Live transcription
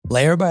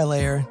Layer by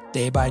layer,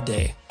 day by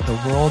day,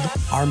 the world,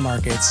 our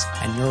markets,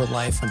 and your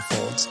life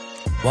unfolds.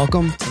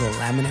 Welcome to the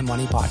Laminate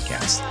Money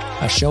Podcast,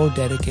 a show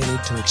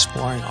dedicated to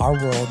exploring our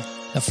world,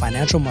 the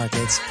financial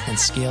markets, and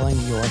scaling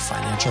your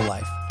financial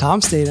life.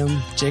 Tom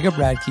Statham, Jacob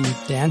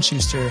Radke, Dan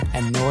Schuster,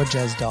 and Noah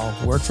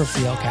Jesdal work for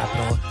Fiel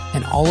Capital,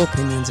 and all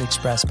opinions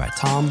expressed by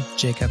Tom,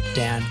 Jacob,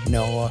 Dan,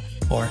 Noah,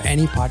 or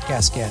any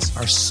podcast guest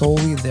are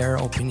solely their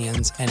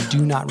opinions and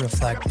do not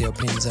reflect the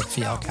opinions of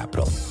Fiel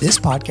Capital. This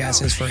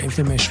podcast is for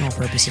informational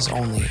purposes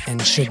only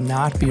and should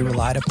not be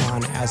relied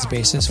upon as a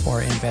basis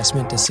for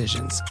investment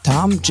decisions.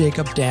 Tom,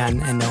 Jacob,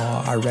 Dan, and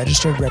Noah are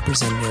registered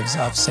representatives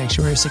of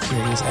Sanctuary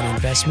Securities and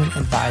investment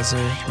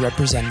advisor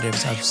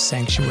representatives of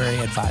Sanctuary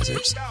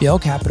Advisors. Fiel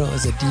Capital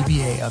is a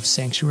DBA of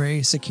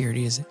Sanctuary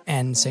Securities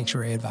and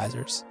Sanctuary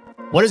Advisors.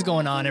 What is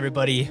going on,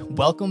 everybody?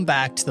 Welcome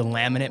back to the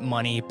Laminate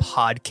Money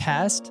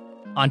Podcast.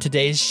 On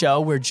today's show,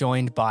 we're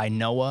joined by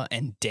Noah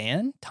and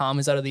Dan. Tom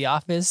is out of the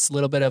office, a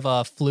little bit of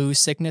a flu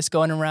sickness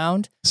going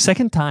around.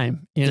 Second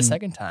time in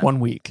 1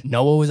 week.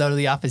 Noah was out of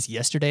the office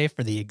yesterday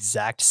for the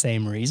exact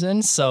same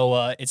reason.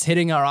 So it's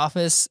hitting our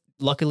office.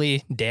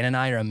 Luckily, Dan and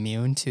I are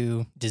immune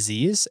to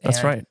disease.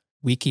 That's right.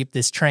 We keep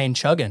this train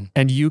chugging.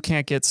 And you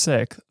can't get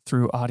sick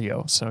through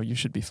audio, so you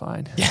should be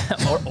fine.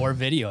 Yeah, or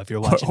video if you're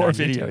watching or on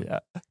video, YouTube. Yeah.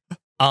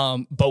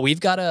 But we've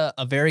got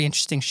a very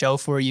interesting show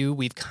for you.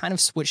 We've kind of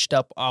switched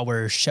up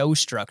our show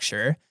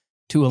structure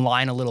to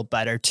align a little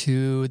better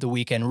to the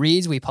Weekend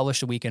Reads. We publish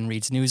the Weekend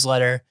Reads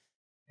newsletter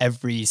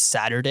every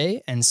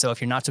Saturday. And so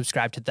if you're not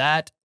subscribed to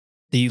that,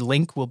 the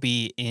link will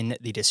be in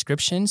the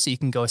description. So you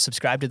can go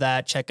subscribe to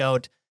that, check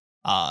out.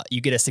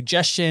 You get a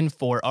suggestion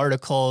for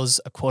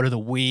articles, a quote of the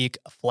week,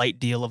 a flight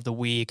deal of the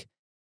week,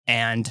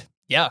 and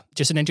yeah,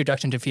 just an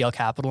introduction to Fiel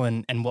Capital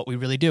and what we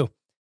really do.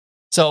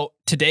 So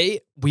today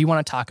we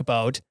want to talk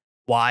about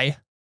why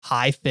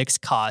high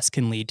fixed costs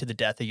can lead to the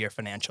death of your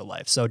financial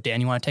life. So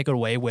Dan, you want to take it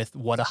away with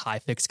what a high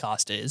fixed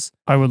cost is?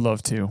 I would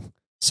love to.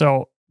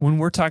 So when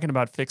we're talking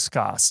about fixed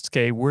costs,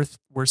 okay, we're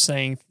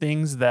saying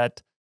things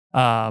that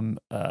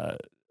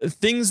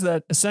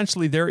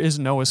essentially there is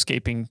no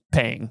escaping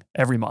paying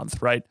every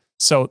month, right?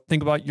 So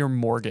think about your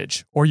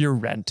mortgage or your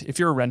rent. If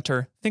you're a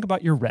renter, think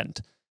about your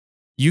rent.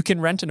 You can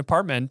rent an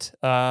apartment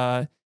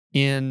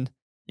in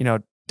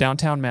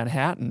downtown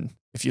Manhattan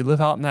if you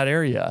live out in that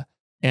area.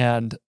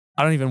 And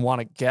I don't even want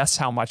to guess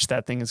how much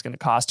that thing is going to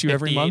cost you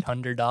every month.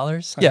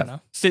 $5,800? Yeah,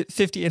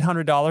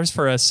 $5,800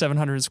 for a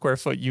 700 square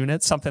foot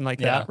unit, something like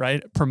that,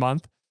 right? Per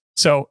month.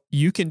 So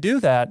you can do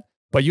that,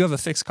 but you have a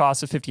fixed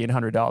cost of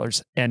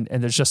 $5,800 and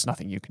there's just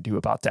nothing you can do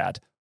about that.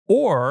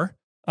 Or,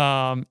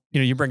 we'll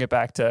bring it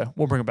back to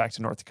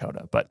North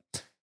Dakota, but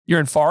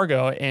you're in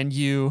Fargo and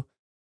you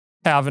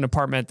have an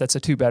apartment that's a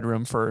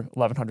 2-bedroom for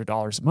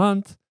 $1,100 a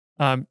month.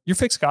 Your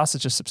fixed cost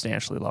is just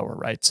substantially lower,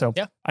 right? So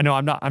yeah. I know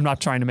I'm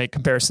not trying to make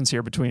comparisons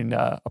here between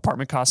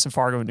apartment costs in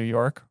Fargo and New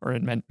York or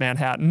in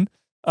Manhattan.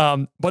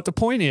 But the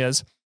point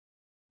is,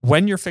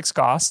 when your fixed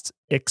costs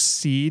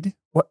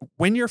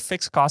when your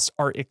fixed costs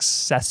are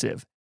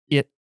excessive,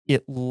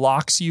 it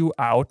locks you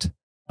out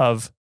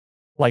of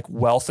like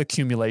wealth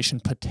accumulation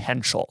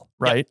potential,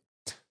 right?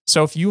 Yep.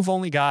 So if you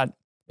got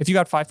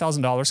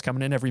 $5,000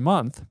 coming in every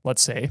month,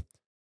 let's say,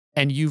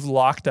 and you've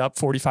locked up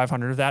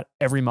 $4,500 of that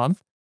every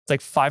month, it's like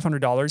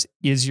 $500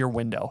 is your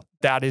window.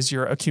 That is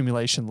your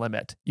accumulation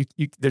limit. You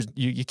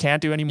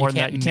can't do any more than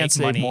that. You can't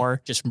save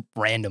more just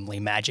randomly,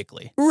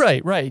 magically.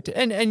 Right.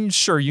 And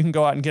sure, you can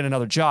go out and get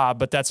another job,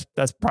 but that's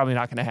probably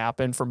not going to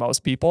happen for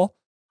most people.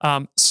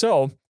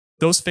 So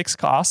those fixed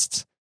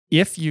costs,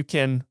 if you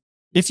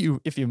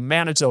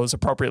manage those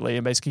appropriately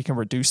and basically can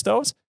reduce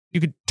those, you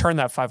could turn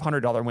that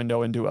 $500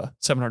 window into a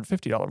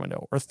 $750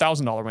 window or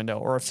 $1,000 window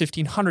or a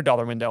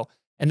 $1,500 window.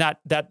 And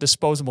that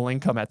disposable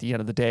income at the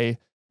end of the day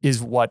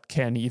is what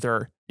can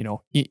either,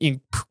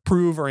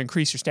 improve or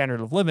increase your standard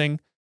of living,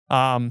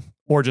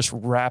 or just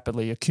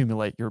rapidly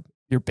accumulate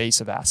your base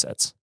of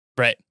assets.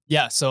 Right.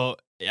 Yeah. So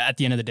at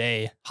the end of the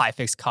day, high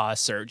fixed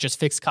costs or just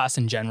fixed costs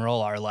in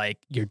general are like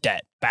your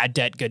debt, bad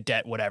debt, good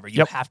debt, whatever.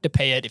 You have to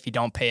pay it. If you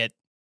don't pay it,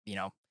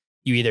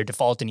 you either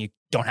default and you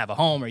don't have a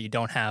home or you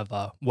don't have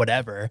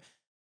whatever.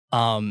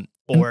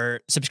 Or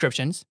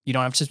subscriptions. You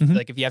don't have to,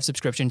 like if you have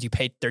subscriptions, you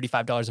pay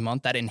 $35 a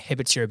month, that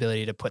inhibits your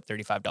ability to put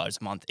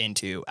 $35 a month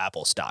into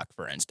Apple stock,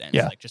 for instance.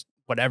 Yeah. Like just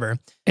whatever.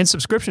 And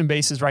subscription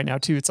bases right now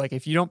too, it's like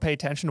if you don't pay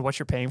attention to what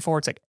you're paying for,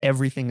 it's like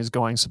everything is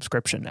going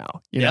subscription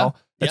now. You know?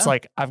 It's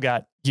like I've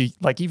got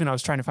even I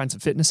was trying to find some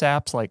fitness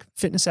apps, like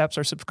fitness apps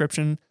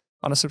are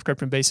on a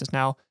subscription basis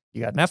now.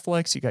 You got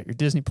Netflix, you got your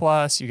Disney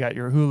Plus, you got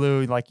your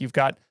Hulu, like you've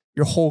got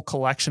your whole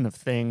collection of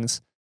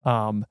things.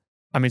 Pay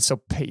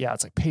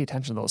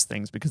attention to those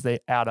things because they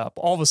add up.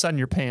 All of a sudden,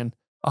 you're paying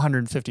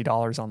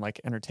 $150 on like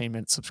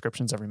entertainment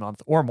subscriptions every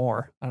month or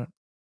more. I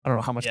don't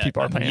know how much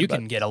people are paying. You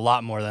can get a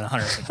lot more than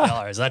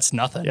 $150. That's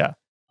nothing. Yeah.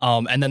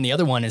 And then the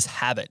other one is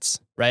habits,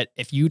 right?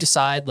 If you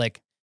decide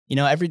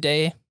every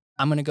day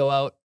I'm going to go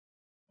out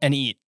and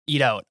eat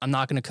out. I'm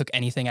not going to cook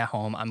anything at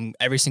home.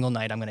 Every single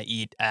night I'm going to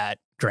eat at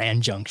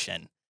Grand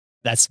Junction.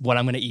 That's what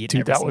I'm going to eat.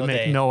 Dude, every that would single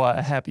make day. Noah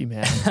a happy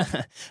man.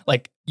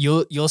 Like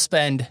you'll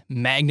spend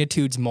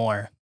magnitudes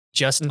more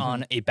just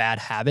on a bad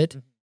habit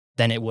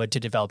than it would to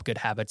develop good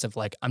habits of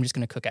like, I'm just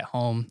going to cook at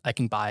home. I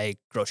can buy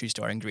grocery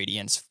store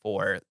ingredients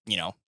for,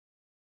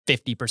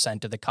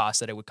 50% of the cost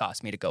that it would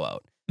cost me to go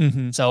out.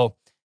 So,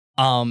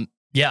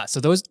 so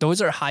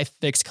those are high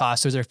fixed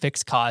costs. Those are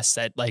fixed costs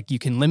that like you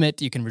can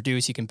limit, you can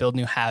reduce, you can build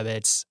new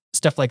habits,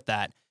 stuff like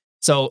that.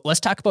 So let's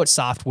talk about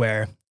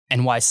software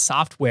and why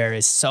software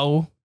is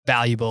so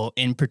valuable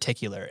in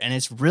particular. And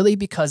it's really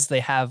because they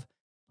have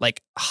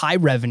like high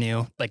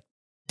revenue, like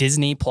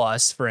Disney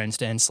Plus, for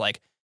instance, like,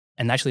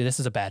 and actually this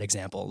is a bad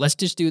example. Let's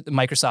just do the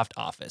Microsoft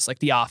Office, like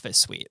the Office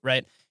suite,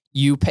 right?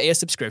 You pay a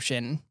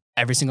subscription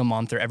every single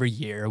month or every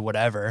year or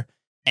whatever,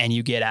 and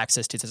you get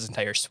access to this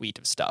entire suite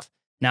of stuff.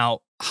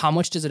 Now, how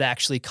much does it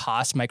actually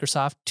cost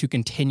Microsoft to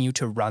continue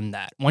to run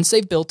that? Once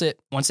they've built it,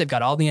 once they've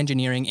got all the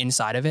engineering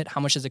inside of it,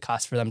 how much does it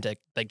cost for them to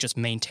like just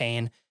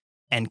maintain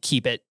and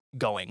keep it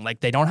going? Like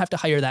they don't have to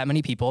hire that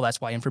many people.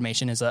 That's why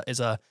information is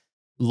a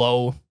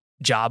low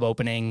job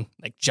opening,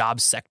 like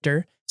job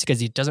sector. It's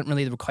because it doesn't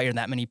really require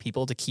that many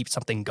people to keep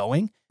something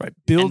going. Right.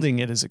 Building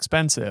it is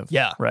expensive.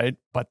 Yeah. Right.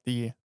 But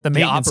the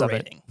maintenance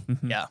operating.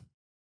 of it. Yeah.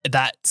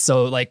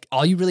 So like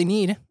all you really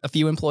need, a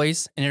few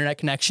employees, an internet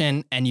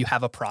connection, and you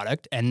have a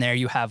product, and there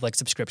you have like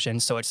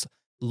subscriptions. So it's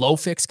low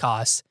fixed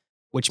costs,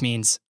 which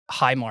means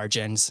high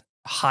margins,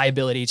 high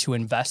ability to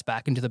invest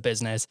back into the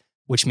business,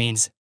 which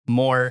means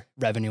more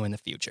revenue in the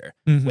future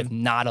with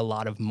not a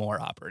lot of more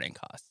operating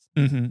costs.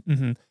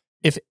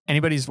 If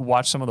anybody's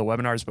watched some of the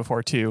webinars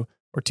before too,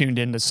 or tuned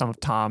into some of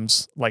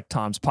Tom's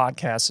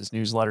podcasts, his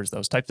newsletters,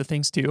 those types of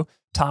things too,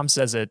 Tom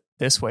says it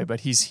this way,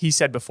 but he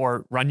said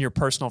before, run your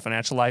personal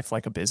financial life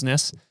like a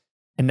business.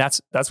 And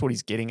that's what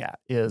he's getting at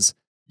is,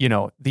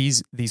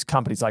 these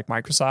companies like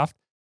Microsoft,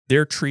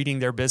 they're treating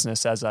their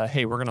business as a,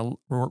 hey, we're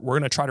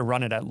going to try to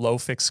run it at low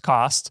fixed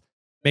cost,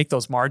 make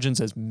those margins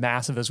as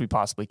massive as we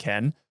possibly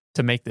can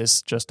to make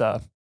this just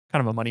a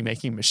kind of a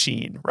money-making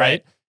machine.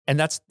 Right. And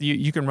that's,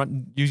 you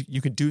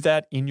can do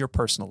that in your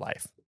personal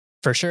life.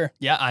 For sure.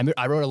 Yeah.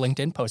 I wrote a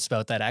LinkedIn post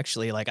about that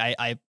actually. Like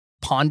I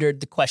pondered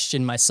the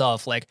question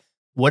myself, like,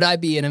 would I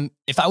be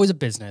if I was a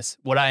business,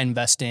 would I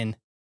invest in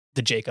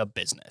the Jacob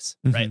business,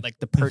 right? Like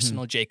the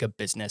personal Jacob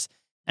business.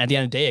 And at the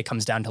end of the day, it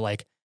comes down to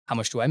like, how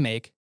much do I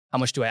make? How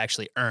much do I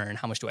actually earn?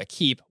 How much do I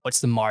keep? What's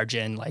the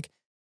margin? Like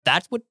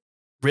that's what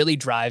really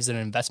drives an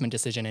investment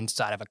decision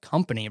inside of a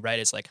company, right?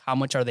 It's like, how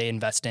much are they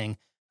investing?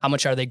 How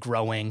much are they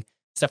growing?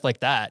 Stuff like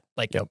that.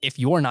 Like if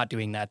you're not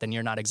doing that, then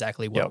you're not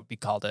exactly what would be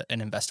called an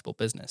investable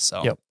business.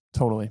 So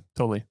totally.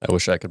 I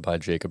wish I could buy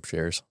Jacob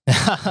shares.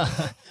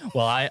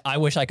 Well, I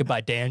wish I could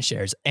buy Dan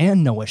shares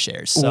and Noah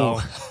shares.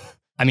 So,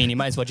 I mean, you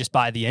might as well just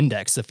buy the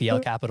index, the FL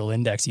Capital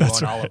Index. You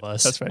own all of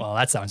us. That's right. Well,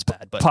 that sounds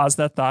bad, but pause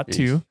that thought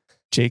too.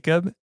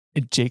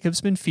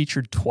 Jacob's been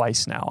featured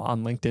twice now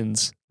on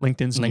LinkedIn's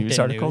news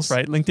articles,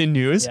 right? LinkedIn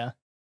News. Yeah.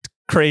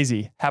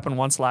 Crazy. Happened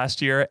once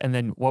last year. And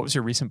then what was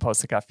your recent post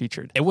that got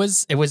featured? It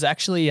was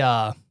actually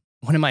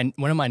one of my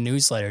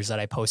newsletters that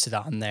I posted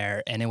on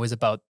there, and it was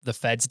about the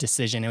Fed's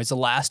decision. It was the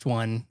last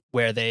one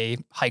where they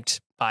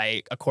hiked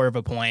by a quarter of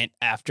a point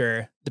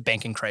after the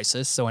banking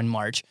crisis, so in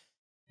March.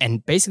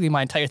 And basically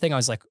my entire thing, I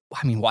was like,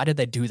 I mean, why did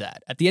they do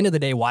that? At the end of the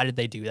day, why did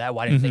they do that?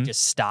 Why didn't they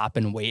just stop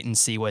and wait and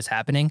see what's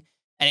happening?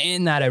 And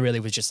in that, I really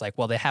was just like,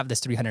 well, they have this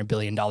 $300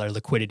 billion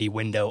liquidity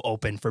window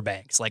open for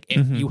banks. Like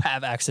if you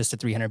have access to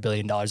 $300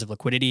 billion of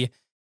liquidity,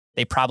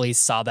 they probably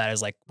saw that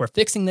as like, we're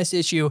fixing this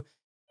issue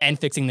and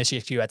fixing this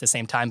issue at the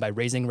same time by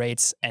raising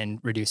rates and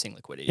reducing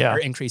liquidity or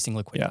increasing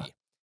liquidity. Yeah.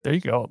 There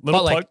you go.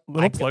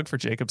 Little plug for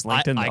Jacob's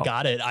LinkedIn. I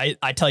got it.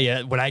 I tell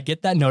you, when I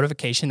get that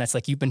notification, that's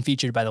like, you've been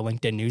featured by the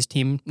LinkedIn news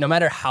team. No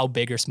matter how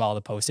big or small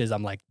the post is,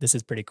 I'm like, this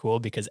is pretty cool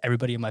because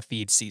everybody in my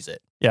feed sees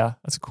it. Yeah,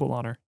 that's a cool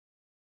honor.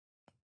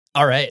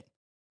 All right.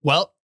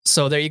 Well,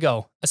 so there you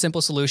go. A simple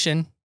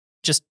solution.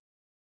 Just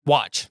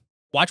watch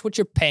what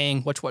you're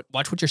paying, watch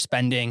what you're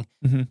spending,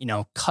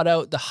 cut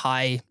out the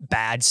high,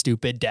 bad,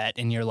 stupid debt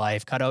in your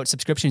life, cut out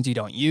subscriptions you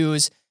don't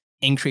use,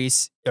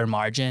 increase your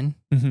margin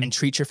and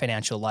treat your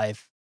financial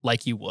life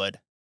like you would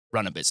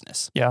run a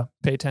business. Yeah.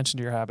 Pay attention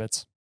to your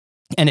habits.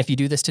 And if you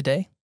do this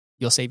today,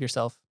 you'll save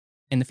yourself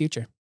in the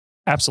future.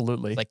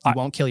 Absolutely. Like you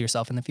won't kill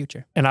yourself in the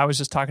future. And I was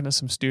just talking to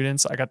some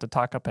students. I got to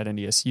talk up at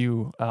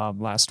NDSU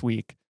last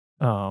week.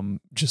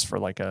 Just for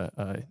like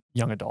a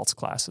young adults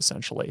class,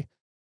 essentially.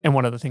 And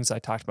one of the things I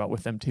talked about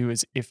with them too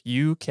is if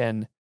you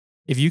can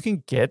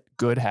get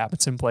good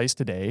habits in place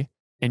today,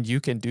 and you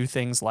can do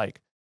things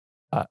like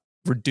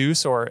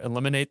reduce or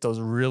eliminate those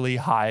really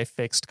high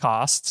fixed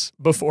costs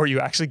before you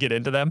actually get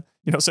into them.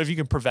 So if you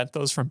can prevent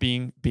those from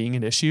being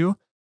an issue,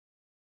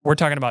 we're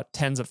talking about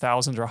tens of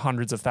thousands or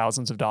hundreds of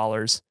thousands of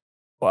dollars,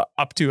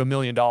 up to $1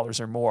 million or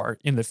more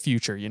in the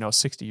future.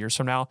 60 years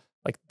from now,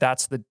 like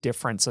that's the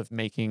difference of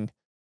making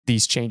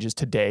these changes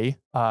today,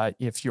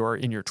 if you're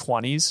in your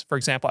 20s, for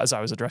example, as I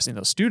was addressing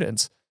those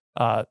students,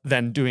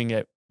 than doing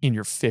it in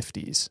your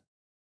 50s.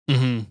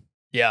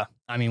 Yeah.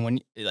 I mean, when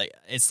like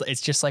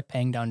it's just like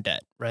paying down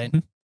debt, right?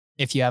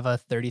 if you have a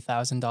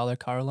 $30,000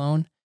 car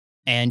loan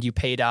and you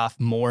paid off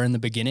more in the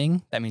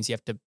beginning, that means you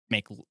have to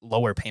make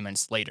lower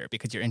payments later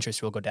because your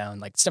interest will go down,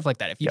 like stuff like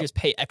that. If you just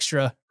pay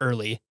extra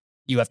early,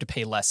 you have to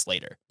pay less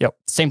later. Yep.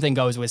 Same thing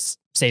goes with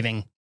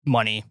saving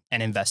money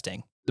and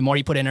investing. The more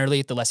you put in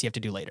early, the less you have to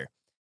do later.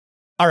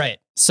 All right.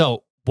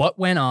 So what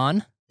went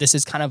on? This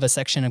is kind of a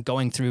section of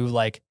going through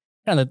like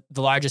kind of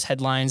the largest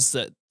headlines,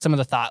 some of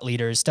the thought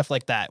leaders, stuff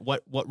like that.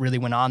 What really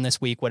went on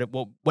this week?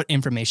 What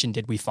information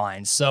did we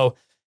find? So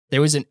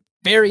there was a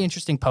very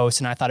interesting post,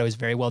 and I thought it was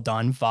very well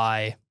done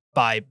by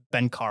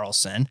Ben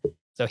Carlson.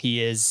 So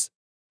he is,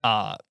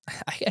 I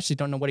actually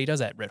don't know what he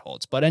does at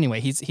Ritholtz, but anyway,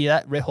 he's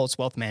at Ritholtz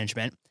Wealth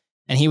Management,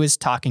 and he was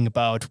talking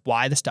about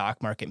why the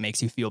stock market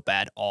makes you feel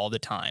bad all the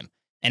time.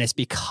 And it's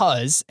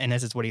because, and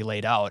this is what he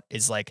laid out,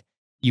 is like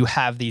you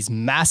have these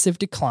massive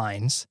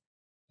declines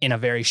in a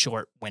very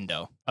short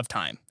window of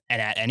time.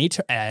 And at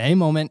any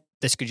moment,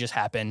 this could just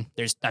happen.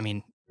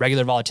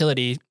 Regular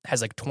volatility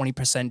has like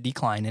 20%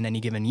 decline in any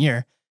given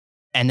year.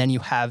 And then you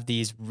have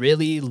these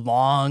really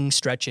long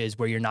stretches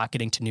where you're not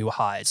getting to new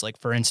highs. Like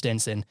for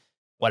instance, in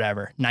the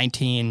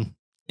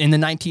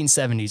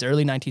 1970s,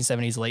 early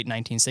 1970s, late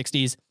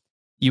 1960s,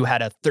 you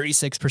had a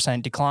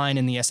 36% decline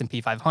in the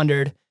S&P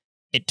 500.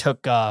 It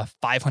took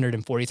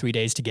 543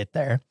 days to get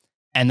there.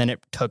 And then it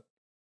took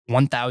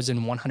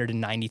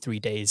 1,193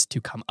 days to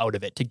come out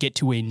of it, to get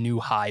to a new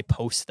high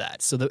post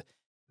that. So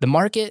the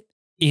market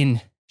in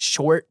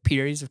short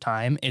periods of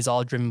time is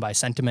all driven by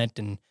sentiment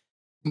and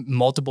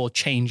multiple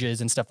changes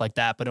and stuff like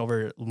that. But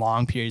over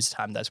long periods of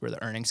time, that's where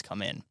the earnings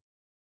come in.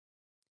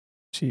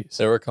 Jeez.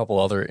 There were a couple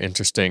other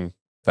interesting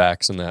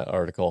facts in that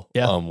article.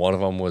 Yeah. One of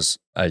them was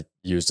I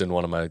used in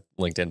one of my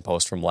LinkedIn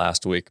posts from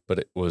last week, but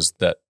it was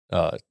that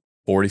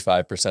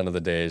 45% of the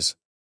days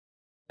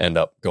end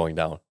up going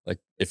down. Like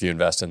if you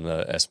invest in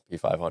the S&P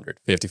 500,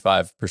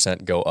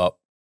 55% go up.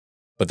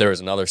 But there was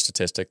another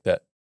statistic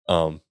that,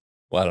 I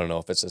don't know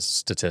if it's a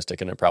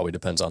statistic and it probably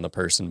depends on the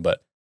person,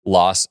 but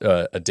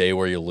a day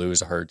where you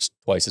lose hurts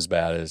twice as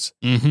bad as,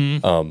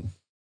 The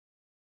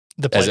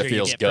as it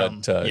feels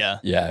good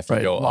if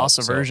you go loss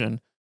up.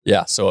 aversion.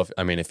 So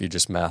if you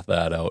just math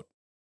that out,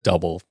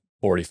 double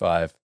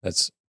 45,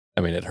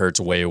 it hurts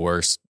way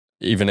worse.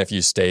 Even if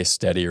you stay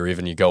steady or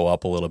even you go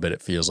up a little bit,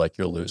 it feels like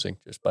you're losing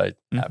just by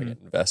having it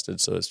invested.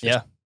 So it's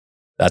just,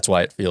 that's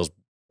why it feels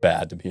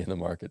bad to be in the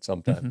market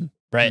sometimes. Mm-hmm.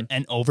 Right.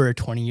 And over a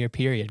 20-year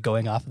period,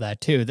 going off of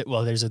that too,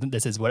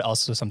 this is what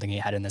also something he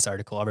had in this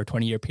article. Over a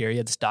 20-year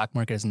period, the stock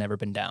market has never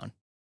been down.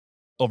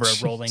 Over a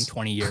rolling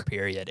 20-year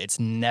period, it's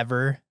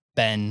never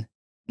been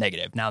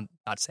negative. Now,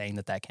 not saying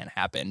that can't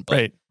happen,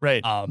 but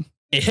right.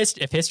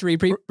 If history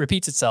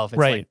repeats itself,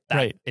 it's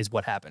that is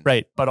what happened.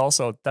 Right. But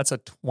also that's a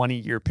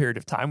 20-year period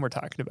of time we're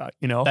talking about,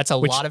 That's a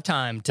lot of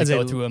time to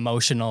go through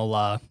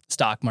emotional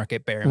stock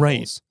market bear and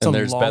bulls. And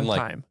there's been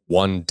like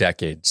 1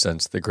 decade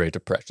since the Great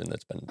Depression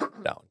that's been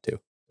down too.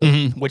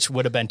 Mm-hmm. Which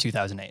would have been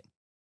 2008.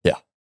 Yeah.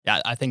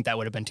 Yeah, I think that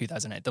would have been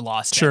 2008, the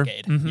lost Sure.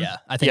 decade. Mm-hmm. Yeah,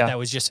 I think that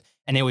was just,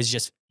 and it was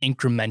just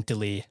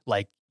incrementally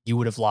like you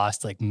would have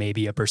lost like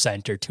maybe 1%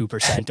 or 2% over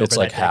it's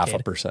like that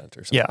decade. 0.5%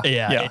 or something.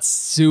 Yeah, it's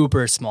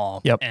super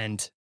small. Yep.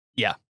 And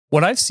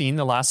what I've seen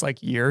the last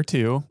year or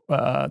two,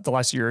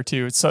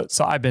 so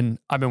I've been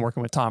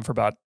working with Tom for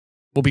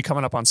we'll be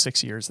coming up on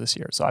 6 years this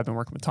year. So I've been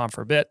working with Tom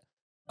for a bit.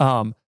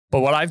 But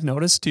what I've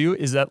noticed too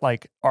is that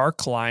like our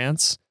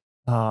clients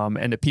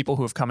and the people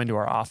who have come into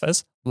our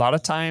office, a lot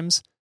of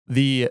times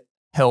the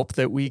help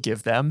that we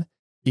give them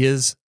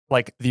is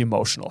like the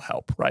emotional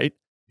help, right?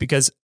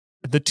 Because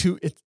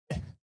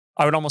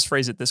I would almost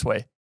phrase it this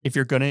way. If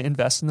you're going to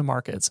invest in the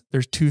markets,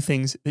 there's 2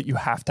 things that you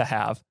have to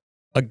have: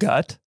 a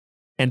gut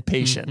and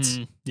patience.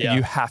 Mm-hmm. Yeah.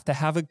 You have to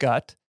have a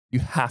gut. You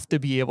have to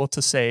be able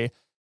to say,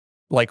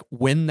 like,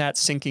 when that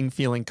sinking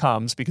feeling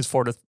comes, because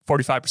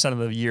 45% of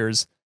the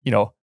years,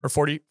 or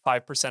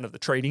 45% of the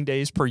trading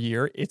days per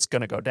year, it's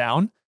going to go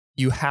down.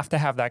 You have to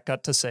have that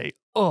gut to say,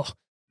 oh,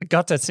 I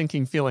got that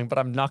sinking feeling, but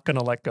I'm not going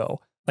to let go.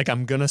 Like,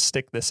 I'm going to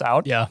stick this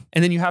out. Yeah.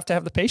 And then you have to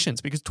have the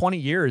patience, because 20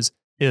 years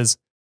is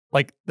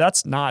like,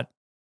 that's not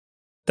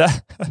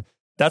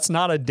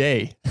a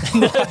day.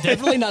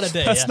 Definitely not a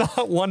day. That's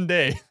not one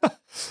day.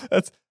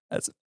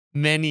 that's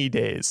many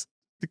days,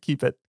 to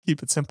keep it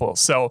simple.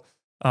 So,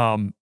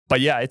 but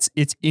yeah,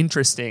 it's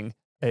interesting.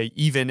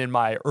 Even in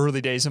my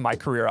early days in my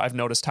career, I've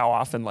noticed how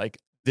often like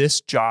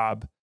this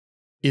job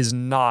is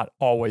not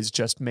always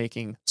just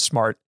making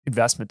smart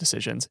investment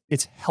decisions.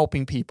 It's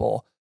helping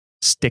people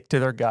stick to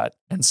their gut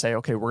and say,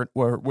 okay,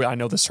 I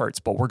know this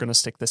hurts, but we're going to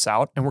stick this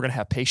out and we're going to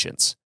have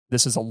patience.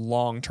 This is a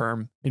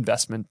long-term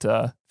investment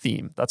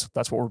theme. That's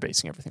what we're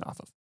basing everything off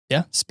of.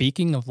 Yeah.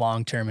 Speaking of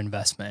long-term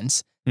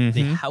investments,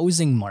 the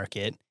housing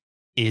market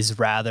is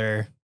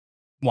rather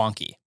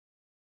wonky,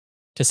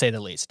 to say the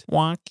least.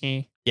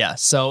 Wonky. Yeah.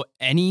 So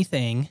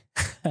anything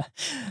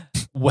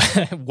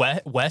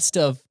west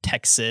of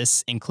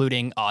Texas,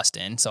 including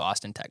Austin, so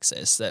Austin,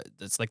 Texas,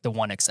 that's like the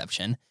one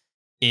exception,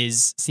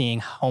 is seeing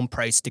home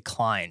price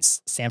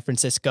declines. San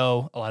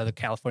Francisco, a lot of the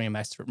California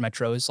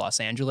metros, Los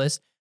Angeles,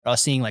 are all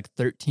seeing like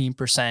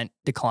 13%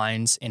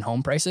 declines in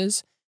home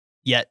prices.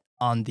 Yet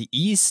on the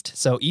east,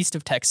 so east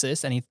of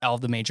Texas, all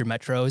of the major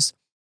metros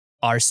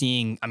are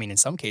seeing, I mean, in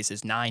some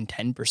cases,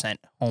 9-10%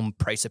 home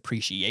price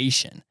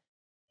appreciation.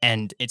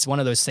 And it's one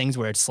of those things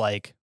where it's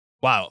like,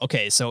 wow,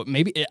 okay, so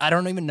maybe, I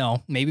don't even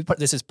know, maybe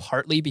this is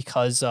partly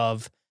because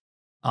of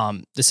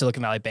the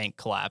Silicon Valley Bank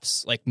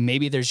collapse. Like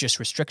maybe there's just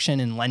restriction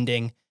in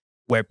lending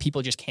where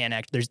people just can't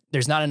act.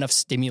 There's not enough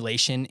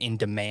stimulation in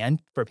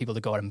demand for people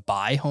to go out and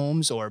buy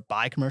homes or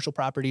buy commercial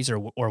properties or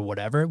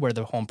whatever, where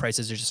the home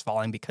prices are just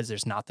falling because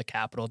there's not the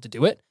capital to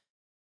do it.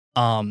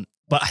 But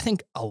I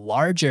think a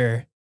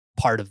larger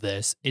part of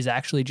this is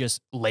actually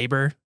just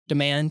labor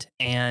demand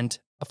and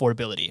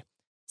affordability.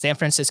 San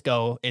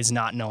Francisco is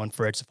not known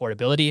for its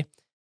affordability.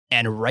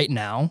 And right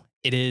now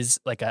it is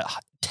like a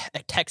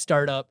tech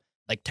startup,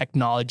 like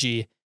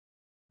technology,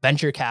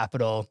 venture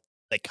capital,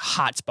 like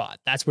hotspot.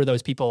 That's where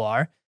those people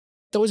are.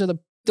 Those are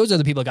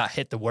the people that got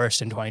hit the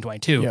worst in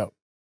 2022. Yep.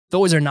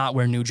 Those are not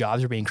where new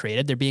jobs are being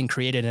created. They're being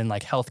created in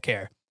like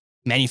healthcare,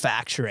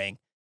 manufacturing,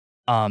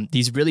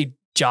 these really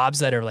jobs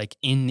that are like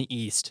in the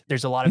East.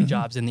 There's a lot of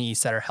jobs in the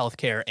East that are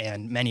healthcare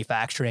and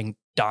manufacturing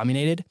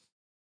dominated.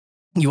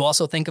 You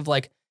also think of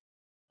like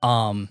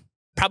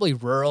probably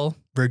rural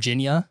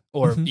Virginia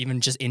or even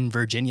just in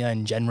Virginia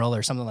in general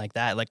or something like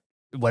that, like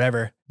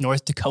whatever,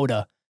 North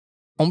Dakota.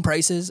 Home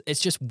prices, it's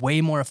just way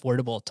more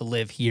affordable to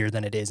live here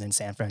than it is in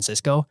San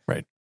Francisco.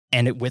 Right.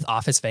 And with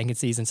office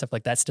vacancies and stuff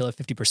like that still at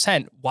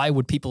 50%, why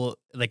would people,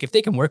 like if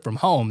they can work from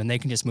home and they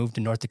can just move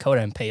to North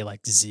Dakota and pay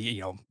like,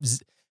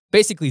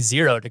 basically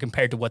zero to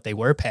compare to what they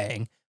were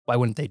paying, why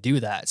wouldn't they do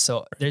that?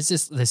 So there's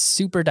this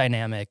super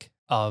dynamic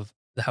of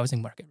the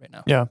housing market right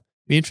now. Yeah.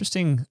 Be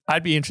interesting.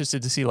 I'd be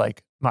interested to see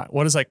like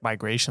what does like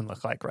migration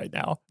look like right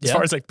now as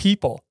far as like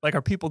people, like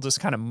are people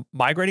just kind of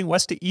migrating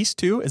west to east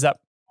too? Is that,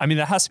 I mean,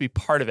 that has to be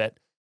part of it.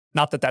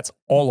 Not that that's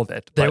all of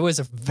it. There was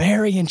a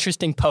very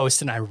interesting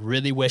post and I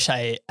really wish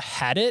I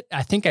had it.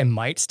 I think I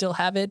might still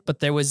have it, but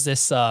there was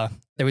this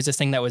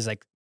thing that was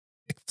like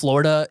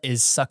Florida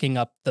is sucking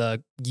up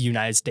the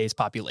United States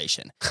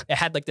population. It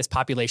had like this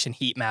population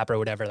heat map or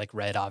whatever, like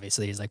red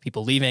obviously is like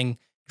people leaving,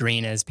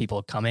 green is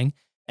people coming.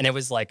 And it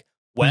was like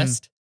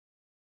west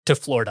to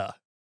Florida.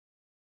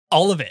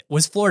 All of it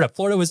was Florida.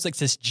 Florida was like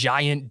this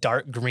giant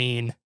dark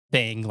green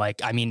thing. Like,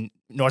 I mean,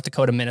 North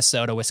Dakota,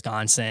 Minnesota,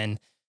 Wisconsin,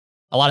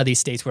 a lot of these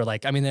states were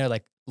like, I mean, they're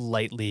like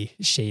lightly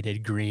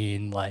shaded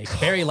green, like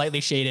very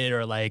lightly shaded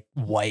or like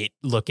white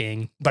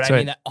looking. But I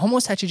mean, that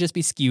almost had to just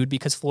be skewed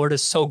because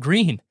Florida's so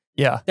green.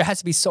 Yeah. There has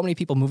to be so many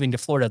people moving to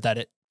Florida that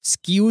it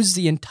skews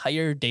the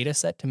entire data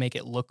set to make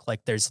it look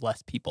like there's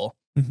less people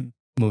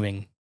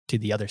moving to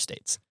the other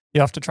states.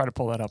 You have to try to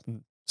pull that up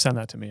and send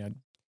that to me.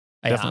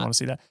 I definitely want to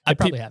see that. I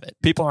probably have it.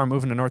 People aren't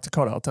moving to North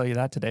Dakota. I'll tell you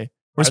that today.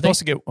 We're supposed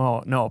to get,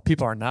 oh, no,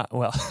 people are not.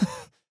 Well,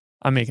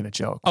 I'm making a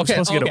joke. Okay.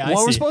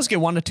 We're supposed to get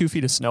 1 to 2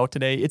 feet of snow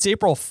today. It's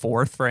April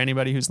 4th for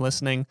anybody who's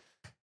listening.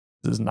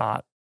 This is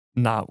not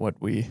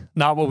what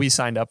we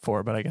signed up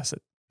for, but I guess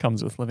it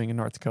comes with living in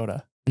North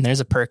Dakota. And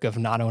there's a perk of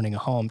not owning a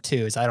home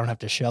too, is I don't have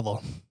to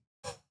shovel.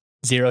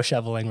 0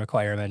 shoveling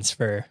requirements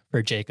for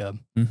Jacob.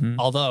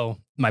 Although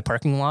my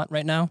parking lot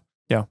right now,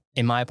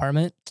 in my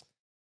apartment,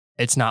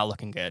 it's not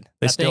looking good.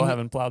 They still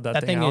haven't plowed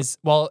that thing out.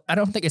 Well, I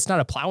don't think it's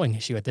not a plowing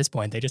issue at this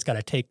point. They just got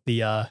to take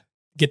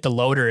get the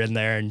loader in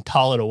there and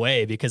haul it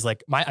away because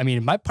like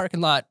my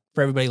parking lot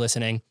for everybody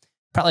listening,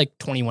 probably like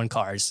 21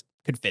 cars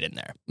could fit in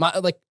there.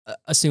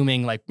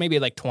 Assuming like maybe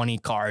like 20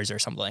 cars or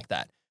something like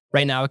that.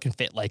 Right now it can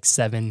fit like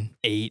 7,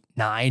 8,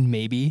 9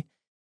 maybe.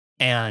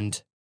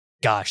 And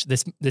gosh,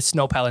 this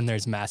snow pile in there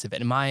is massive.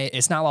 And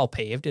it's not all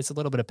paved. It's a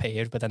little bit of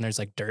paved, but then there's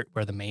like dirt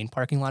where the main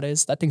parking lot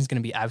is. That thing's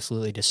going to be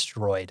absolutely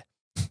destroyed.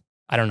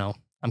 I don't know.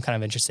 I'm kind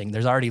of interesting.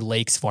 There's already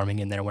lakes forming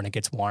in there when it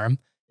gets warm.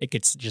 It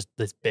gets just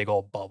this big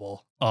old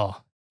bubble.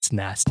 Oh, it's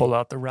nasty. Pull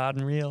out the rod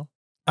and reel.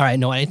 All right.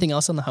 No, anything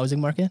else on the housing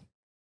market?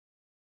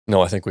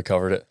 No, I think we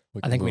covered it.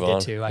 I think we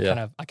did too.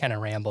 I kind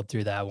of rambled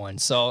through that one.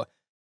 So,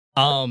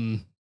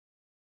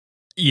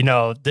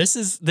 this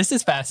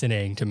is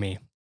fascinating to me.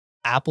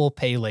 Apple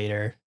Pay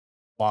Later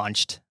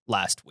launched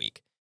last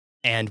week,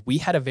 and we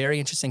had a very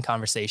interesting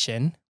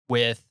conversation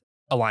with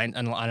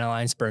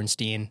Alliance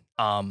Bernstein,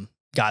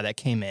 guy that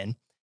came in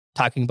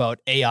talking about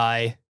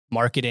AI,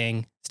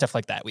 marketing, stuff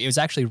like that. It was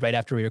actually right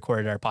after we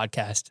recorded our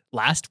podcast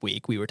last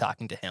week. We were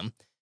talking to him,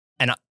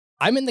 and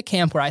I'm in the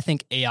camp where I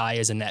think AI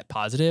is a net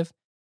positive,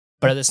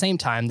 but at the same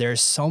time,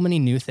 there's so many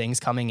new things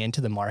coming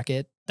into the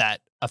market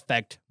that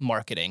affect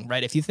marketing,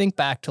 right? If you think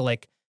back to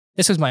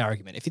this was my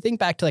argument. If you think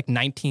back to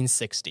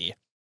 1960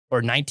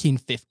 or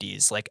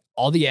 1950s, like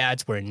all the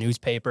ads were in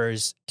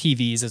newspapers,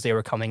 TVs as they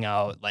were coming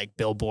out, like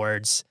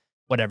billboards,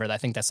 whatever. I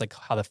think that's like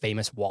how the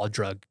famous Wall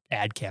Drug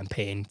ad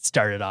campaign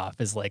started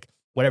off, is like,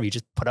 whatever, you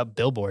just put up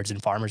billboards in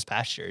farmers'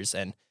 pastures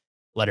and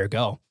let her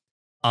go.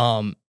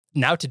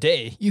 Now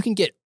today, you can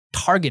get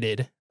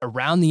targeted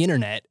around the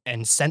internet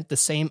and sent the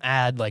same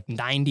ad like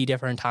 90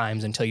 different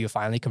times until you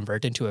finally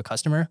convert into a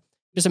customer.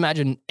 Just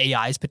imagine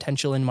AI's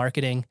potential in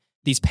marketing,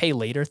 these pay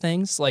later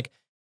things, like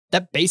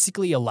that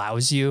basically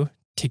allows you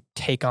to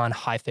take on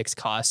high fixed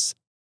costs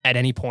at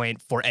any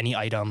point for any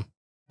item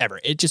ever.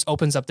 It just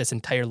opens up this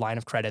entire line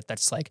of credit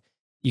that's like,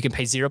 you can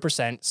pay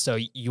 0%. So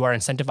you are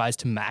incentivized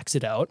to max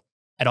it out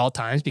at all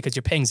times because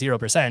you're paying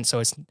 0%.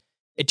 So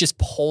it just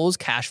pulls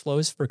cash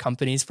flows for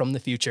companies from the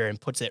future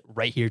and puts it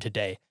right here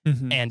today.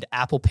 Mm-hmm. And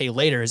Apple Pay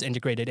Later is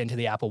integrated into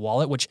the Apple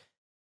Wallet, which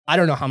I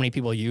don't know how many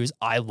people use.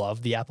 I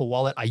love the Apple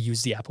Wallet. I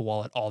use the Apple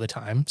Wallet all the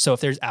time. So if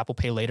there's Apple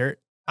Pay Later,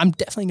 I'm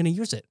definitely going to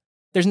use it.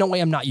 There's no way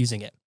I'm not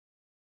using it.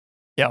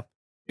 Yeah.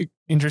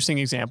 Interesting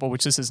example,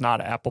 which this is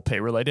not Apple Pay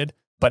related,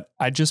 but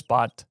I just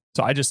bought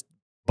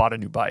a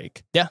new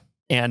bike. Yeah.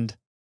 And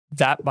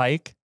that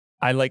bike,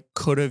 I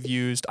could have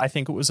used, I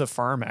think it was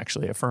Affirm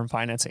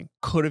financing,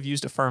 could have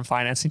used Affirm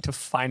financing to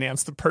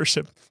finance the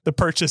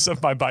purchase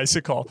of my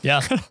bicycle.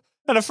 Yeah.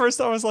 And at first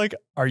I was like,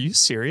 are you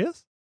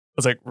serious? I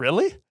was like,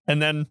 really?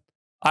 And then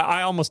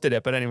I almost did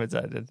it, but anyways,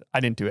 I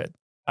didn't do it.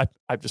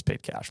 I've just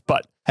paid cash.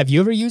 But have you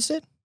ever used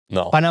it?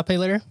 No. Buy now, pay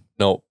later?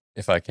 No.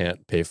 If I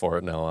can't pay for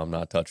it, no, I'm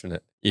not touching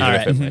it. Even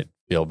if it might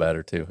feel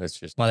better too. It's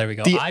just. Well, there we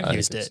go. I've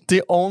used it.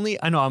 The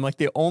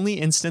only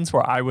instance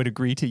where I would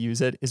agree to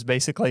use it is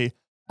basically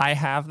I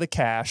have the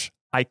cash.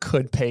 I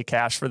could pay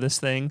cash for this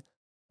thing,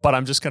 but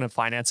I'm just going to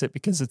finance it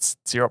because it's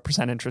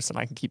 0% interest and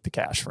I can keep the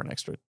cash for an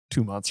extra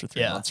 2 months or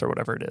 3 months or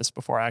whatever it is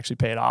before I actually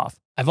pay it off.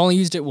 I've only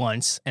used it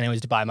once, and it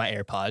was to buy my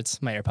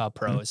AirPod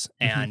Pros,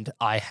 and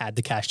I had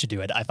the cash to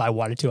do it. If I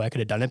wanted to, I could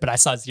have done it, but I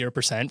saw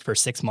 0% for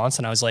 6 months,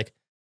 and I was like,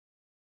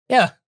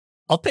 yeah,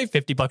 I'll pay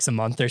 $50 a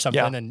month or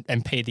something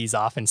and pay these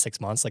off in 6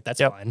 months. Like, that's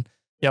fine.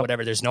 Yeah,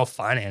 whatever. There's no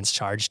finance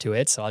charge to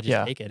it, so I'll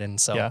just take it. And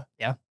so,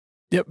 yeah.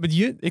 But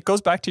it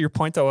goes back to your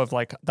point though of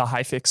like the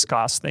high fixed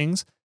cost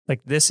things.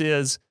 Like this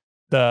is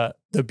the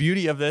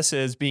beauty of this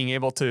is being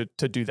able to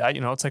do that.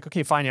 You know, it's like,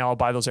 okay, fine, yeah, I'll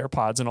buy those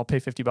AirPods and I'll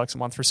pay $50 a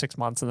month for 6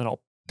 months, and then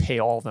I'll pay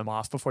all of them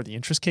off before the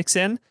interest kicks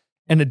in.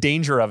 And the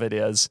danger of it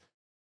is,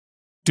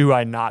 do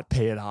I not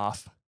pay it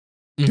off?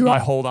 Do I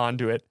hold on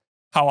to it?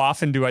 How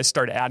often do I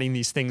start adding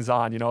these things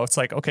on? You know, it's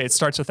like, okay, it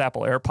starts with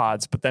Apple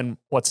AirPods, but then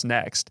what's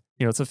next?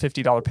 You know, it's a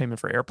 $50 payment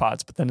for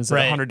AirPods, but then is it a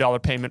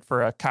 $100 payment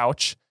for a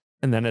couch?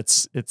 And then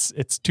it's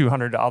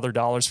 $200 other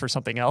dollars for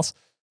something else.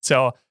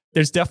 So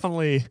there's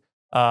definitely,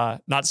 not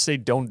to say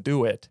don't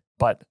do it,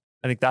 but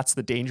I think that's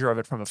the danger of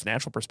it from a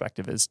financial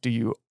perspective is, do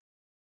you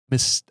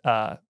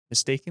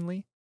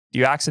mistakenly, do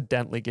you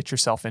accidentally get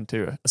yourself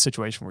into a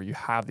situation where you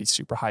have these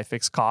super high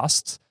fixed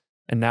costs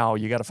and now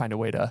you got to find a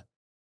way to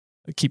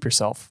keep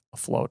yourself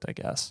afloat, I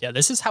guess. Yeah,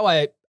 this is how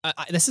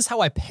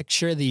I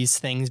picture these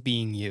things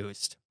being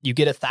used. You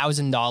get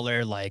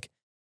 $1,000 like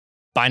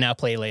buy now,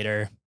 pay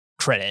later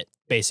credit,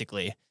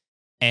 basically.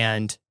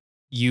 And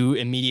you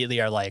immediately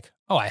are like,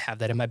 oh, I have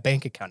that in my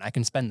bank account. I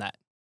can spend that.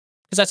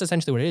 Because that's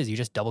essentially what it is. You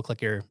just double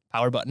click your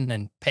power button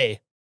and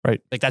pay.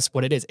 Right. Like that's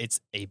what it is. It's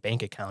a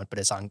bank account, but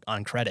it's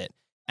on credit.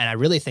 And I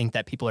really think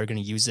that people are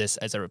going to use this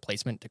as a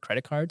replacement to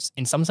credit cards.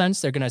 In some sense,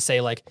 they're going to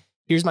say like,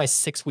 here's my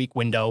 6-week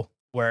window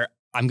where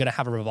I'm going to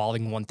have a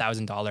revolving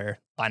 $1,000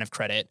 line of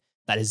credit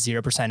that is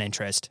 0%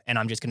 interest. And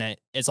I'm just going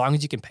to, as long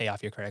as you can pay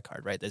off your credit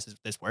card, right? This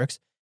works.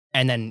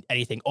 And then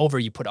anything over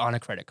you put on a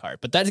credit card.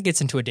 But that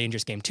gets into a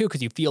dangerous game too,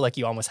 because you feel like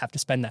you almost have to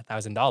spend that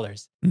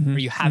 $1,000 or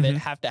you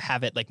have to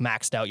have it like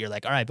maxed out. You're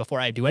like, all right, before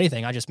I do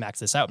anything, I just max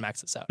this out,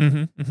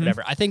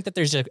 whatever. I think that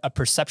there's a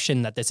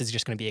perception that this is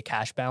just going to be a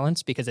cash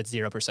balance because it's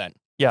 0%.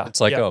 Yeah.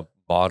 It's like a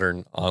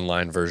modern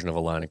online version of a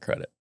line of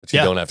credit that you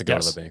don't have to go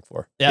to the bank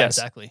for. Yeah,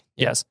 exactly.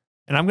 Yeah. Yes.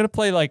 And I'm going to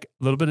play like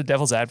a little bit of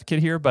devil's advocate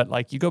here, but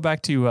like you go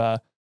back to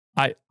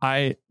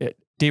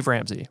Dave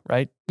Ramsey,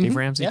 right? Dave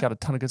Ramsey got a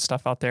ton of good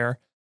stuff out there.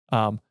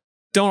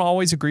 Don't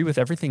always agree with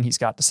everything he's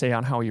got to say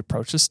on how he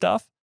approaches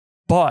stuff,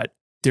 but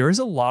there is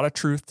a lot of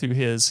truth to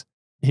his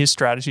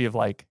strategy of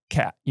like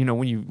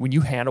when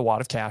you hand a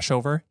wad of cash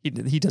over, he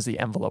does the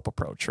envelope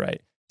approach,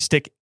 right?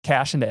 Stick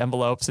cash into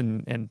envelopes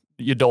and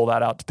you dole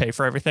that out to pay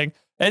for everything.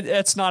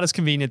 It's not as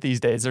convenient these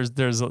days.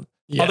 There's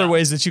other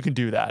ways that you can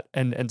do that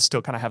and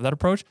still kind of have that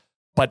approach.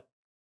 But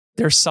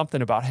there's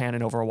something about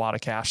handing over a wad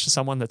of cash to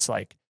someone that's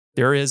like,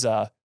 there is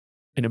an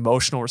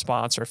emotional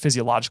response or a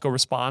physiological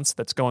response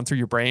that's going through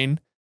your brain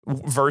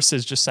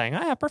versus just saying,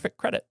 yeah, perfect,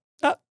 credit.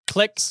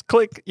 Click,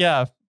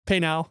 yeah, pay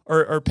now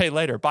or pay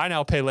later. Buy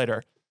now, pay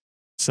later.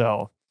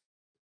 So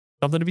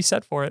something to be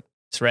said for it.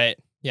 That's right.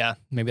 Yeah.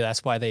 Maybe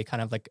that's why they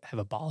kind of like have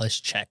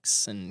abolished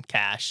checks and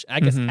cash. I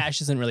guess cash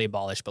isn't really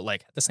abolished, but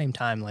like at the same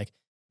time, like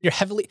you're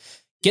heavily,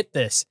 get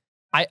this.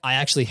 I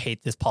actually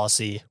hate this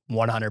policy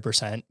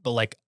 100%, but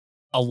like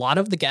a lot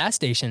of the gas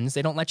stations,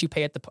 they don't let you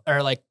pay at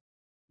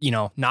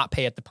not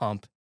pay at the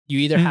pump. You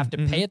either have to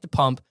pay at the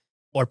pump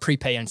or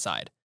prepay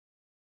inside.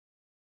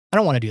 I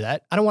don't want to do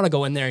that. I don't want to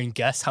go in there and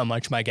guess how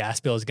much my gas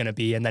bill is going to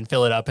be and then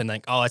fill it up and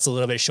like, oh, it's a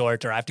little bit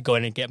short, or I have to go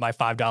in and get my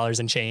 $5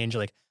 and change.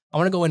 Like I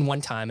want to go in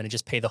one time and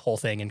just pay the whole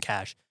thing in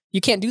cash.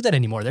 You can't do that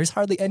anymore. There's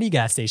hardly any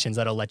gas stations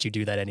that'll let you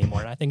do that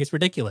anymore. And I think it's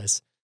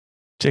ridiculous.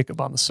 Jacob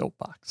on the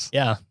soapbox.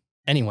 Yeah.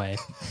 Anyway,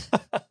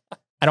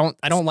 I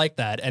don't like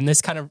that. And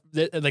this kind of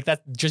like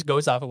that just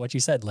goes off of what you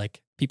said.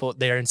 Like people,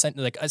 they're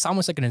like it's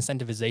almost like an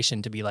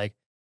incentivization to be like,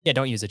 yeah,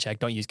 don't use a check,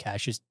 don't use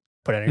cash, just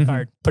put it on your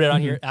card, put it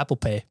on your Apple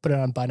Pay, put it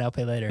on buy now,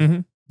 pay later,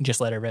 and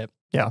just let it rip.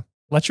 Yeah.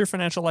 Let your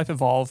financial life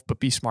evolve, but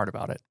be smart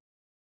about it.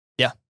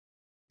 Yeah.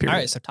 Period. All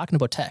right. So talking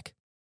about tech.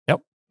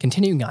 Yep.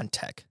 Continuing on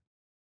tech.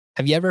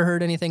 Have you ever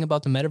heard anything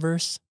about the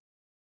metaverse?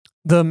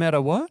 The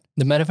meta what?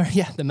 The metaverse.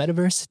 Yeah. The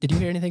metaverse. Did you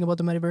hear anything about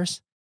the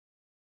metaverse?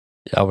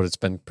 Yeah, but it's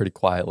been pretty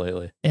quiet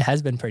lately. It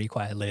has been pretty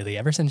quiet lately.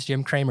 Ever since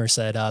Jim Cramer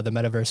said the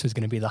metaverse was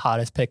going to be the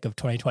hottest pick of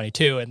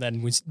 2022 and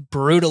then was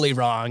brutally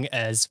wrong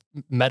as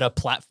Meta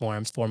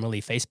Platforms,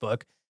 formerly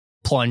Facebook,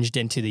 plunged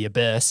into the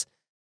abyss.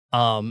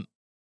 Every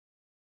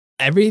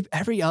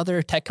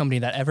other tech company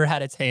that ever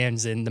had its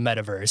hands in the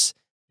metaverse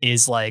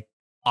is like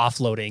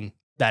offloading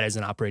that as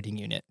an operating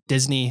unit.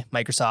 Disney,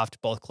 Microsoft,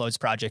 both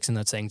closed projects and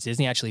those things.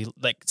 Disney actually,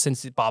 like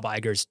since Bob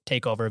Iger's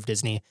takeover of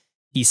Disney,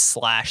 he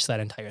slashed that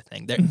entire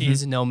thing. There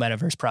is no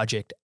metaverse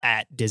project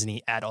at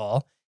Disney at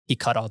all. He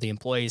cut all the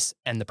employees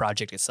and the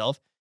project itself.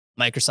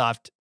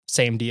 Microsoft,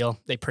 same deal.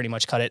 They pretty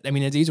much cut it. I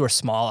mean, these were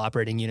small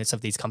operating units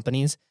of these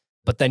companies,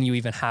 but then you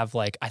even have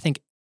like, I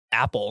think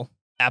Apple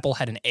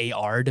had an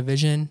AR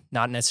division,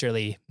 not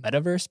necessarily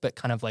metaverse, but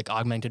kind of like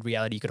augmented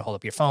reality. You could hold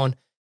up your phone,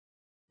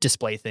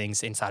 display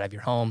things inside of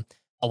your home.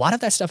 A lot of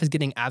that stuff is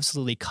getting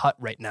absolutely cut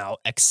right now,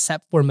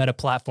 except for Meta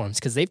Platforms,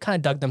 because they've kind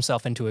of dug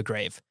themselves into a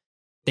grave.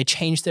 They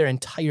changed their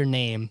entire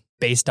name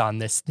based on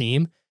this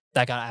theme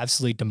that got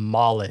absolutely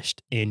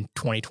demolished in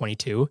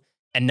 2022.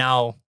 And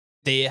now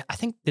did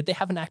they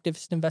have an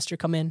activist investor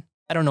come in?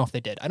 I don't know if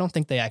they did. I don't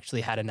think they actually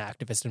had an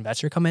activist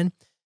investor come in,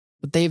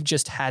 but they've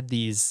just had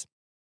these,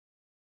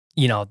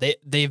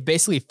 they've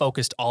basically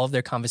focused all of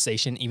their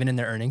conversation, even in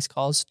their earnings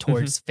calls,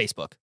 towards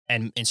Facebook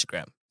and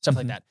Instagram, stuff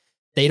like that.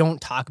 They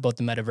don't talk about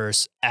the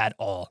metaverse at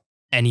all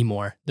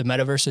anymore. The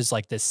metaverse is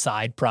like this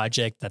side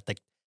project that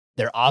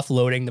they're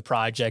offloading the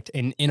project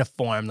in a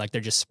form, like they're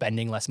just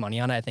spending less money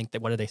on it. I think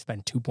that, what did they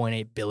spend?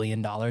 $2.8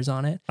 billion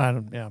on it. I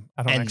don't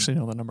actually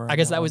know the number. I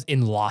guess that was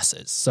in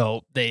losses.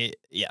 So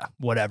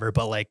whatever.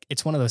 But like,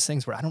 it's one of those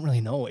things where I don't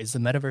really know, is the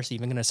metaverse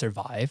even going to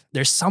survive?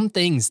 There's some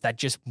things that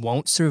just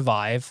won't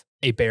survive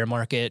a bear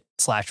market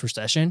 /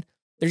 recession.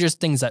 They're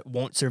just things that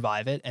won't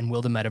survive it. And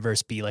will the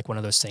metaverse be like one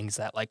of those things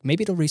that like,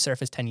 maybe it'll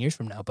resurface 10 years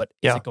from now, but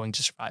is it going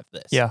to survive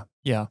this? Yeah.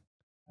 Yeah.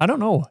 I don't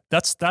know.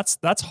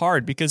 That's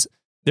hard because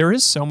there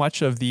is so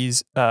much of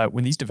these,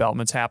 when these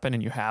developments happen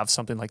and you have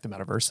something like the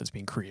metaverse that's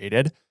being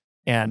created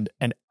and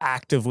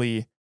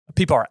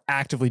people are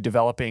actively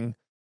developing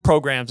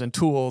programs and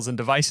tools and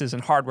devices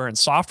and hardware and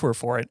software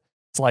for it.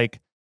 It's like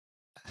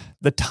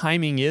the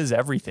timing is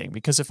everything,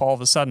 because if all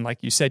of a sudden, like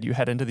you said, you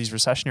head into these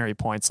recessionary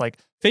points, like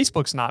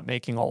Facebook's not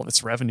making all of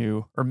its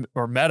revenue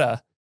or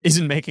Meta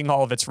isn't making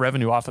all of its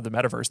revenue off of the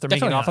metaverse. They're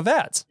making off of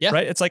ads,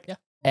 right? It's like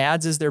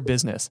ads is their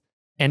business.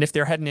 And if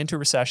they're heading into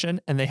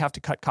recession and they have to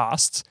cut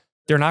costs,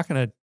 they're not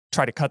going to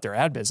try to cut their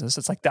ad business.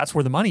 It's like, that's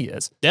where the money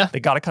is. Yeah. They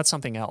got to cut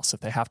something else if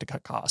they have to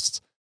cut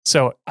costs.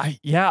 So I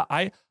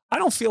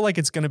don't feel like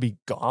it's going to be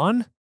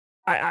gone.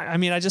 I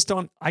mean,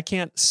 I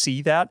can't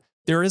see that.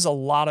 There is a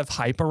lot of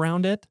hype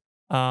around it.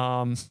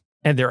 And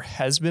there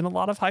has been a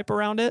lot of hype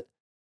around it.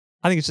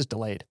 I think it's just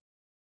delayed.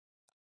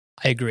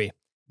 I agree.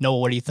 Noah,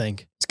 what do you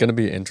think? It's going to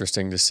be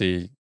interesting to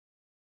see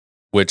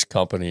which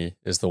company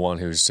is the one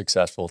who's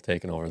successful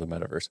taking over the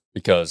metaverse,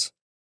 because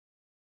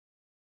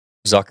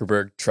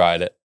Zuckerberg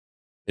tried it.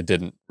 It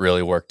didn't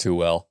really work too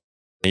well.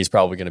 He's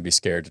probably going to be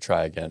scared to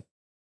try again.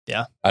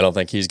 Yeah. I don't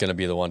think he's going to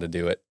be the one to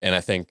do it. And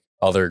I think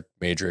other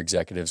major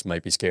executives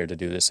might be scared to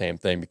do the same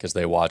thing because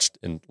they watched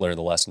and learned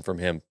the lesson from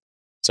him.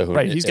 So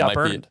he's got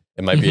burned.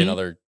 It might be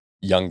another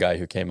young guy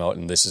who came out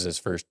and this is his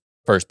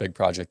first big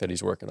project that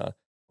he's working on.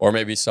 Or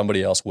maybe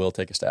somebody else will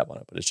take a stab on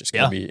it, but it's just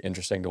going to be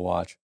interesting to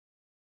watch.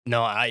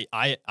 No,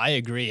 I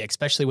agree,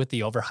 especially with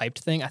the overhyped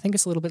thing. I think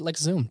it's a little bit like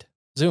Zoom,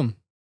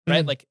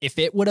 right? Like if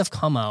it would have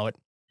come out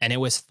and it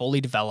was fully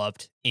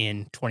developed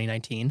in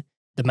 2019,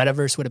 the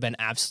metaverse would have been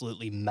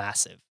absolutely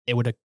massive. It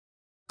would have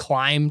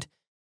climbed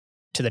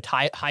to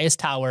the highest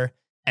tower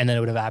and then it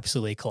would have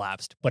absolutely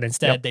collapsed. But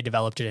instead they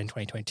developed it in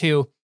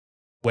 2022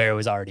 where it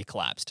was already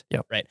collapsed.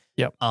 Yep. Right.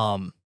 Yep.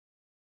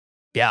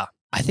 Yeah.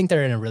 I think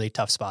they're in a really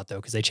tough spot though,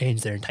 because they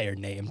changed their entire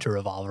name to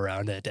revolve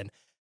around it. And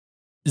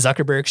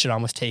Zuckerberg should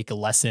almost take a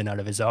lesson out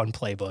of his own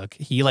playbook.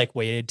 He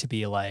waited to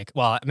be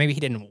well, maybe he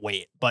didn't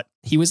wait, but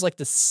he was like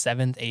the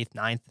 7th, 8th,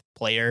 9th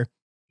player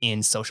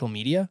in social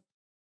media,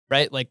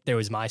 right? Like there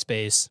was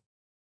MySpace.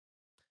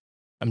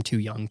 I'm too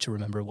young to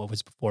remember what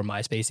was before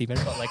MySpace even,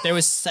 but there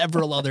was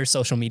several other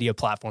social media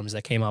platforms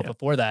that came out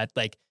before that,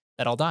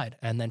 that all died.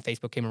 And then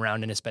Facebook came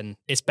around and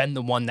it's been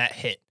the one that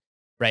hit,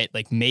 right?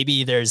 Like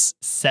maybe there's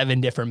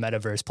 7 different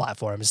metaverse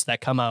platforms that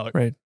come out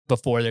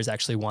before there's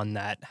actually one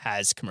that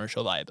has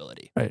commercial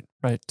viability.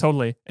 Right.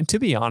 Totally. And to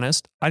be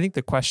honest, I think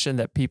the question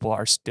that people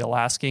are still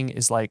asking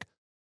is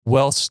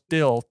well,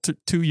 still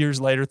 2 years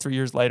later, 3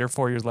 years later,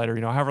 4 years later,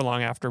 however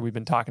long after we've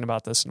been talking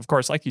about this. And of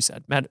course, like you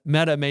said,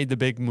 Meta made the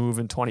big move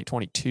in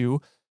 2022,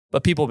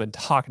 but people have been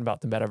talking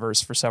about the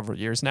metaverse for several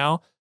years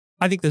now.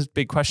 I think this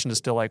big question is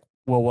still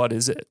well, what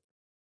is it?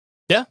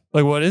 Yeah.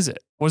 What is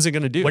it? What is it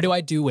going to do? What do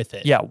I do with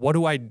it? Yeah. What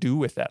do I do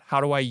with it?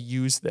 How do I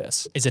use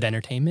this? Is it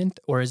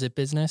entertainment or is it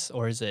business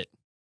or is it,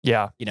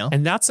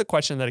 And that's the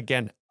question that,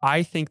 again,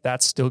 I think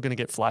that's still going to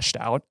get fleshed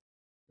out.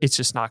 It's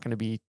just not going to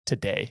be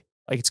today.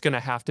 Like it's going to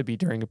have to be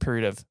during a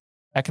period of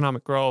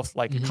economic growth,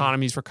 like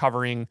economy's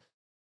recovering,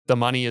 the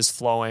money is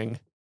flowing,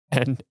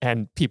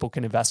 and people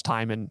can invest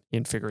time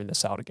in figuring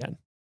this out again.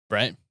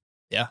 Right.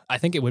 Yeah. I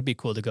think it would be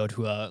cool to go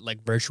to a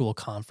like virtual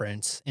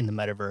conference in the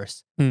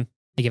metaverse.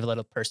 They give a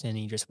little person and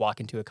you just walk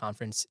into a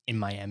conference in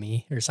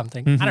Miami or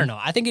something. I don't know.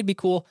 I think it'd be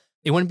cool.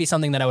 It wouldn't be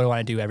something that I would want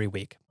to do every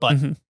week. But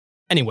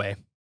anyway,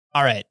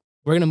 all right.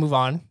 We're going to move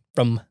on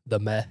from the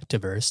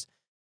metaverse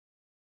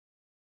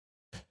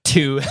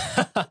to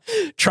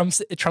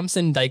Trump's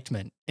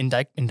indictment.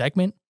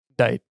 Indictment.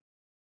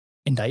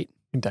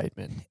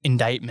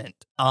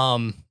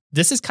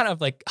 This is kind of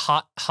like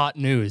hot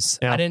news.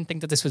 Yeah. I didn't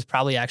think that this was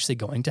probably actually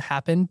going to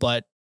happen,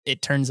 but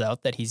it turns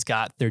out that he's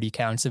got 30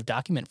 counts of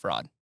document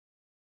fraud.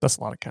 That's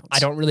a lot of counts. I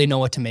don't really know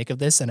what to make of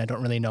this, and I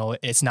don't really know.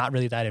 It's not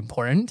really that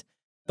important,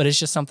 but it's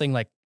just something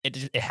like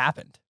it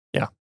happened.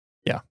 Yeah.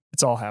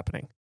 It's all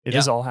happening. It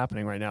is all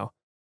happening right now.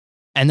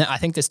 And then I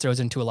think this throws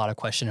into a lot of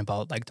question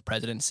about like the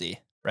presidency,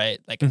 right?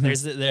 Like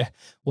there's the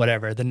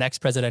next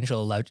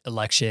presidential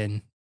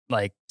election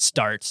like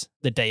starts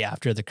the day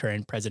after the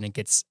current president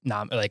gets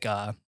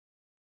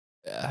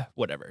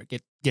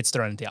gets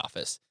thrown into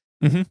office.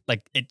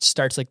 Like it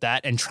starts like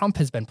that. And Trump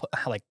has been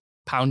like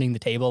pounding the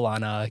table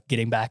on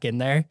getting back in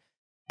there.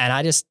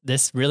 And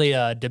this really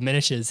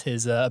diminishes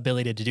his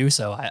ability to do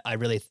so. I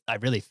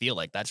really feel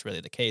like that's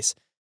really the case.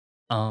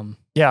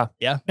 Yeah.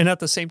 And at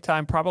the same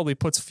time, probably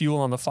puts fuel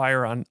on the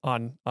fire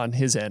on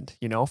his end,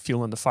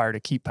 fuel in the fire to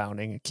keep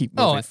pounding and keep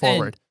moving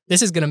forward.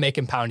 This is going to make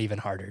him pound even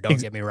harder. Don't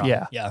get me wrong.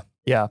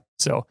 Yeah.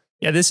 So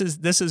this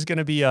is going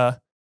to be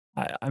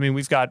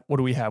we've got, what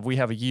do we have? We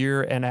have a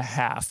year and a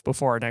half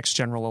before our next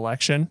general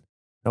election,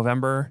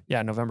 November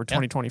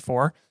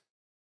 2024.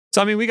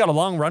 So, we got a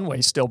long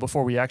runway still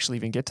before we actually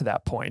even get to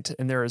that point.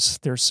 And there's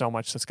so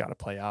much that's got to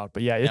play out,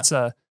 but let's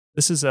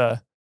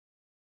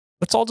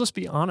all just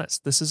be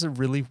honest. This is a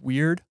really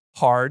weird,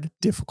 hard,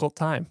 difficult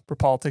time for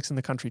politics in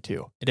the country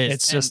too. It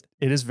is.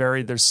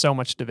 There's so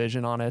much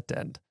division on it.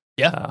 And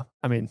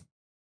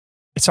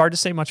it's hard to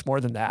say much more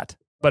than that,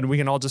 but we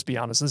can all just be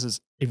honest. This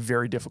is a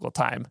very difficult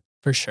time.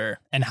 For sure.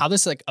 And how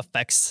this like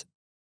affects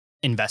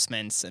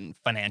investments and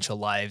financial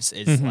lives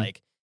is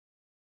like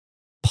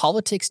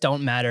politics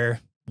don't matter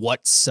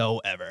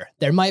whatsoever.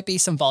 There might be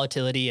some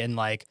volatility in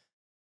like,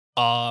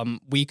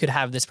 we could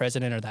have this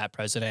president or that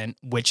president,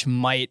 which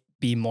might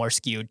be more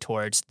skewed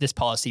towards this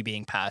policy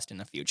being passed in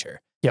the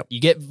future. Yep.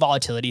 You get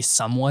volatility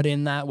somewhat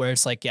in that where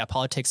it's like,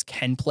 politics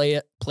can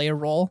play a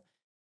role,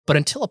 but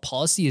until a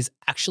policy is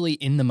actually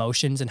in the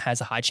motions and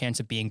has a high chance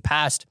of being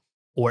passed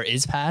or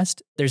is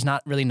passed, there's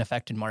not really an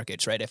effect in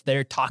markets, right? If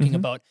they're talking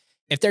about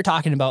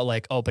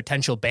like,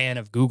 potential ban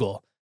of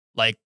Google,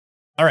 like,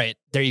 all right,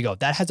 there you go.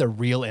 That has a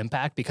real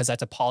impact because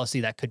that's a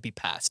policy that could be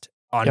passed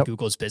on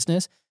Google's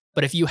business.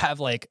 But if you have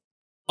like,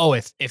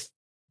 if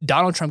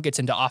Donald Trump gets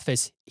into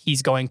office,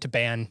 he's going to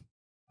ban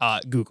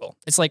Google.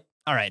 It's like,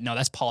 all right, no,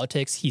 that's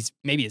politics. He's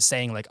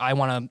saying like, I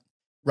want to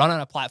run on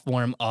a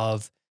platform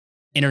of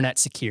internet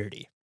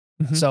security.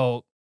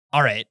 So,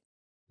 all right,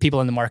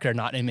 people in the market are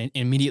not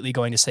immediately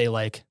going to say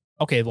like,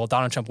 okay, well,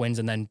 Donald Trump wins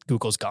and then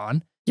Google's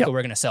gone. So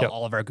we're going to sell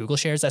all of our Google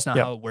shares. That's not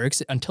how it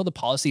works. Until the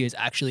policy is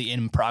actually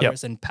in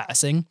progress and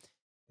passing,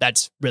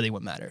 that's really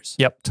what matters.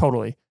 Yep,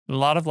 totally. A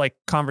lot of like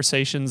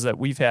conversations that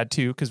we've had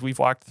too, because we've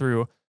walked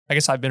through, I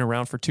guess I've been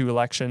around for 2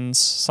 elections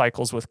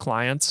cycles with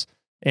clients.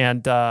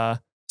 And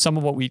some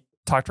of what we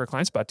talk to our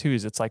clients about too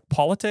is it's like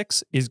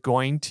politics is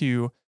going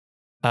to,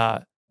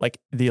 like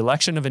the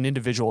election of an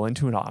individual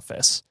into an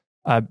office,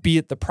 be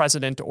it the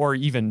president or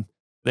even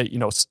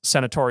the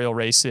senatorial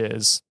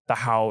races, the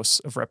House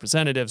of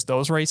Representatives,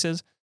 those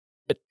races,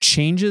 it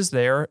changes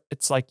there.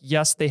 It's like,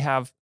 yes, they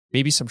have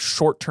maybe some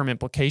short-term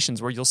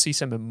implications where you'll see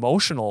some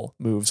emotional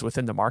moves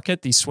within the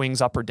market, these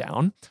swings up or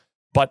down.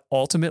 But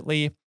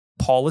ultimately,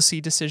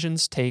 policy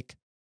decisions takes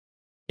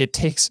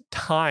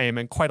time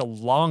and quite a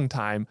long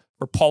time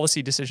for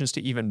policy decisions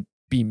to even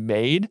be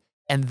made.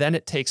 And then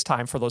it takes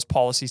time for those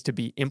policies to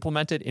be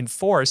implemented,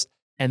 enforced,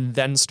 and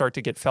then start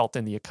to get felt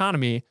in the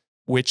economy,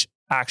 which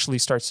actually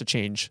starts to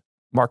change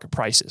market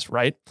prices,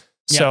 right?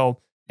 Yeah. So,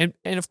 and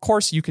of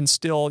course you can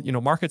still,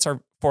 markets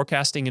are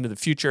forecasting into the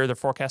future, they're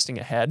forecasting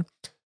ahead.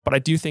 But I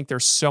do think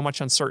there's so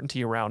much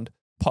uncertainty around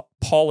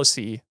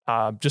policy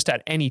just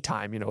at any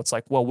time. It's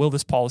like, well, will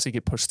this policy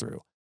get pushed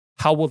through?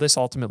 How will this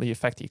ultimately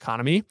affect the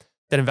economy?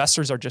 That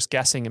investors are just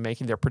guessing and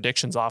making their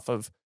predictions off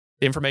of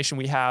the information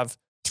we have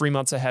 3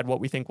 months ahead, what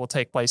we think will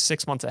take place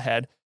 6 months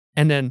ahead.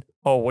 And then,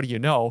 what do you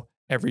know?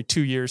 Every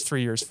 2 years,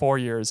 3 years, 4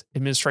 years,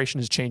 administration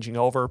is changing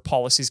over,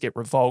 policies get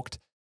revoked,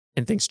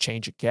 and things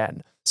change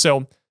again.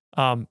 So,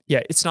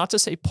 it's not to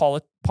say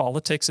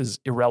politics is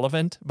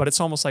irrelevant, but it's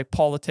almost like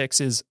politics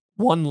is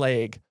one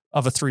leg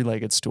of a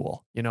 3-legged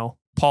stool.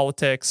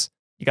 Politics,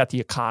 you got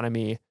the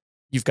economy,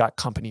 you've got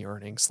company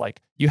earnings.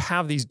 Like you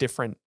have these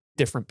different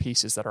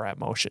pieces that are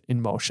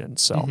in motion.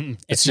 So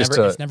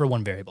it's never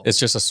one variable. It's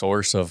just a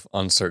source of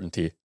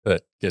uncertainty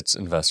that gets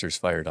investors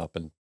fired up.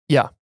 And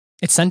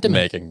It's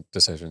sentiment. making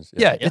decisions.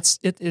 Yeah,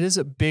 it is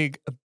a big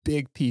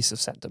piece of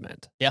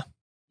sentiment. Yep.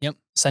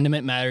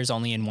 Sentiment matters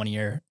only in 1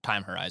 year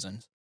time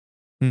horizons.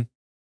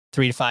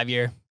 3 to 5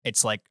 year,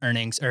 it's like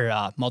earnings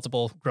or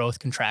multiple growth,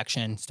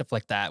 contraction, stuff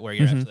like that, where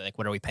you're actually like,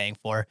 what are we paying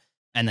for?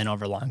 And then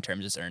over long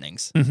terms, it's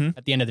earnings.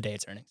 At the end of the day,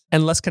 it's earnings.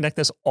 And let's connect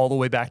this all the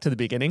way back to the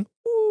beginning.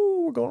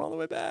 Ooh, we're going all the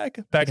way back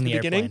to the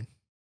beginning. Airplane.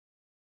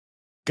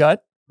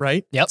 Gut,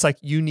 right? Yep. It's like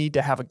you need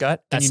to have a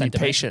gut and That's you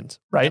sentiment. need patience,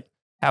 right? Yep.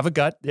 Have a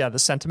gut. Yeah, the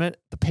sentiment,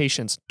 the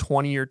patience,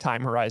 20-year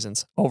time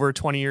horizons. Over a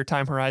 20-year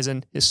time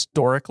horizon,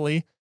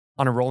 historically,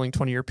 on a rolling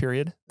 20-year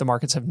period, the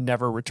markets have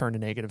never returned a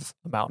negative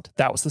amount.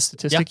 That was the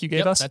statistic you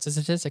gave us? That's a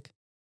statistic.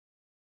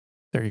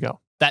 There you go.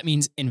 That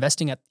means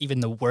investing at even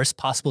the worst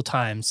possible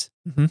times,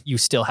 you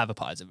still have a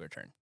positive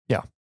return.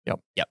 Yeah.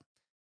 Yep.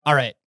 All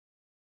right.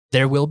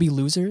 There will be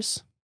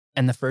losers,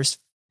 and the first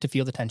to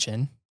feel the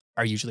tension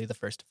are usually the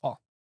first to fall.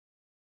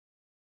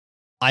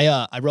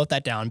 I wrote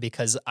that down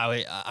because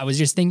I was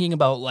just thinking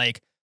about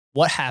like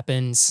what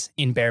happens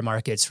in bear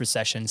markets,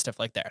 recession, stuff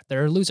like that.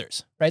 There are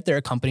losers, right? There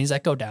are companies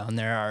that go down.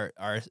 There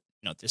are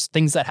there's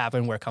things that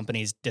happen where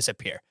companies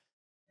disappear.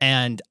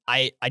 And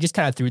I just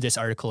kind of threw this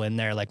article in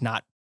there, like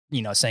not,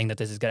 saying that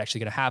this is actually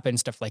going to happen,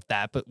 stuff like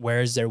that. But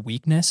where is their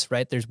weakness,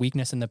 right? There's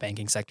weakness in the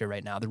banking sector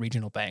right now, the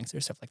regional banks,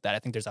 there's stuff like that. I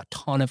think there's a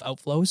ton of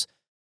outflows.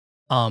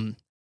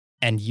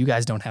 And you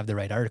guys don't have the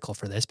right article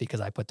for this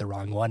because I put the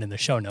wrong one in the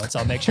show notes.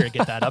 I'll make sure to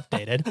get that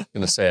updated. I'm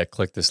going to say I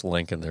clicked this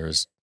link and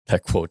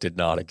that quote did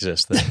not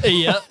exist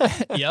there.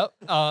 Yep.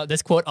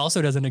 This quote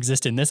also doesn't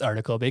exist in this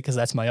article because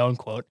that's my own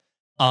quote.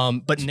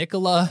 But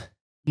Nikola,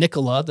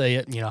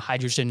 the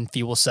hydrogen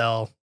fuel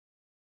cell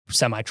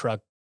semi-truck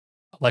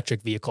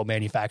electric vehicle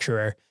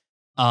manufacturer,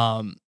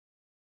 fell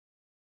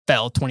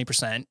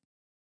 20%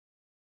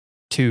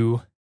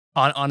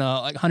 on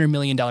a like $100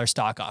 million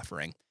stock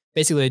offering.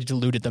 Basically, they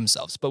diluted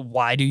themselves. But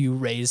why do you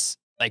raise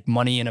like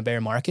money in a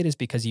bear market? Is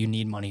because you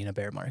need money in a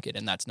bear market,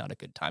 and that's not a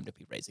good time to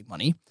be raising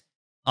money.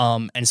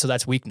 And so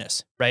that's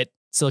weakness, right?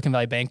 Silicon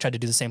Valley Bank tried to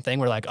do the same thing.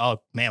 We're like,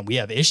 oh man, we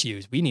have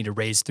issues. We need to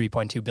raise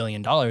 $3.2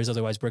 billion.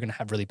 Otherwise we're going to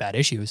have really bad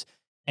issues.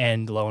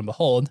 And lo and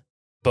behold,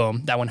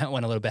 boom, that one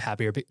went a little bit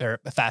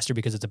faster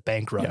because it's a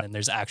bank run and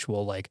there's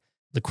actual like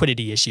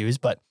liquidity issues.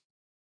 But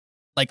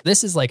like,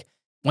 this is like,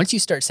 once you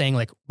start saying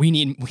like, we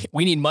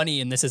need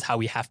money and this is how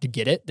we have to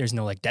get it. There's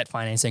no like debt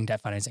financing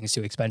is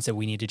too expensive.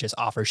 We need to just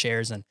offer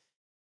shares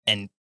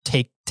and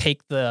take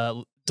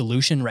the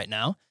dilution right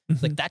now.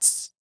 Like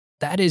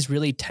that is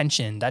really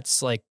tension.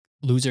 That's like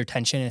loser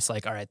tension. It's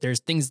like, all right, there's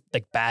things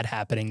like bad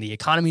happening. The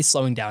economy's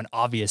slowing down,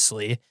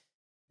 obviously.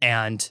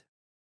 And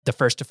the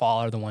first to fall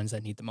are the ones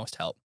that need the most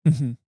help.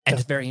 And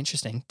it's very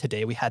interesting.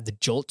 Today we had the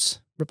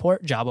JOLTS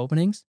report, job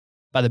openings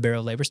by the Bureau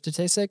of Labor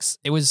Statistics.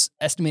 It was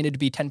estimated to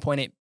be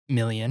 10.8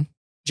 million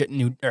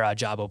new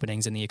job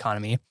openings in the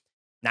economy.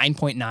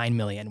 9.9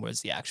 million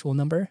was the actual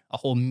number. A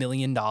whole $1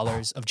 million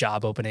of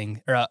job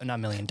opening, or not $1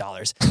 million,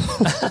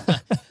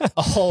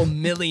 a whole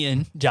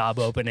million job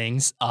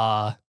openings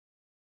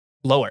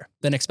lower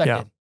than expected.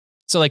 Yeah.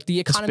 So like the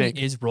economy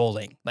is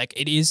rolling. Like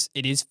it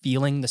is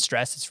feeling the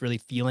stress. It's really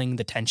feeling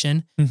the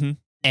tension.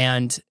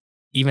 And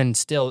even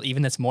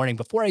this morning,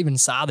 before I even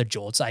saw the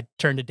JOLTS, I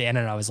turned to Dan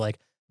and I was like,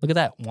 look at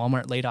that.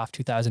 Walmart laid off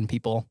 2,000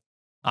 people.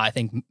 I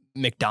think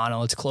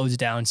McDonald's closed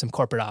down some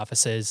corporate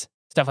offices,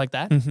 stuff like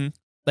that.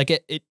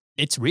 Like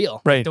it's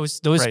real. Right. Those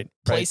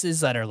places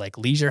that are like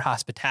leisure,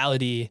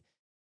 hospitality,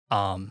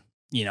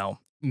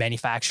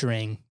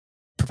 manufacturing,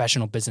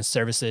 professional business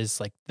services,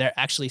 like they're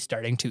actually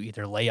starting to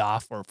either lay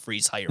off or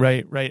freeze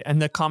hiring. Right.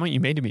 And the comment you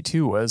made to me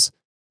too was,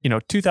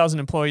 2,000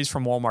 employees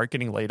from Walmart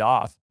getting laid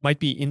off might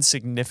be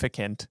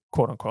insignificant,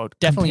 quote unquote.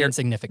 Definitely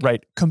insignificant.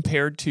 Right.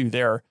 Compared to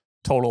their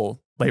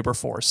total labor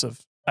force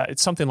of,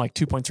 it's something like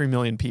 2.3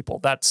 million people.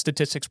 That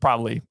statistic's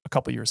probably a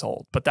couple years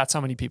old, but that's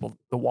how many people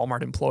the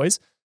Walmart employs.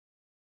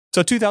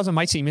 So 2,000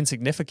 might seem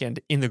insignificant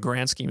in the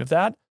grand scheme of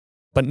that,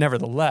 but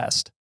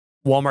nevertheless,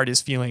 Walmart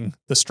is feeling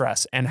the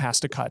stress and has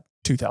to cut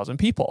 2,000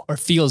 people. Or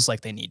feels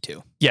like they need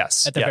to.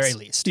 Yes. At the very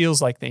least.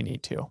 Feels like they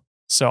need to.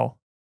 So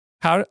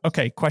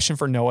question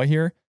for Noah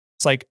here.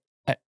 It's like,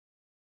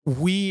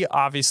 we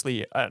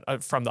obviously,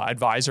 from the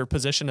advisor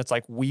position, it's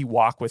like we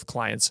walk with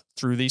clients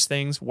through these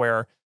things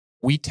where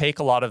we take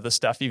a lot of the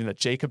stuff even that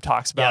Jacob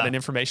talks about and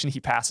information he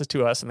passes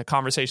to us and the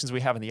conversations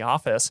we have in the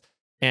office.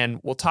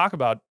 And we'll talk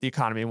about the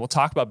economy and we'll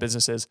talk about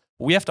businesses,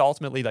 but we have to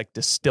ultimately like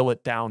distill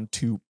it down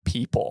to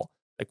people.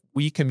 Like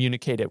we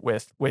communicate it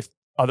with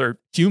other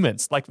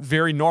humans, like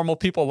very normal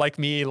people like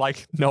me,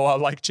 like Noah,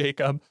 like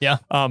Jacob. Yeah.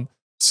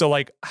 So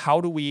like,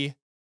 how do we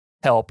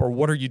help, or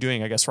what are you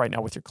doing, I guess, right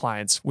now with your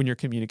clients when you're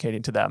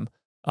communicating to them?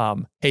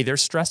 Hey,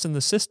 there's stress in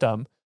the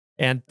system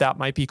and that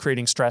might be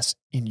creating stress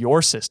in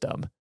your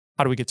system.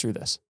 How do we get through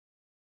this?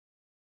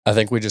 I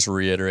think we just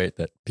reiterate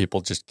that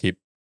people just keep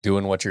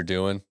doing what you're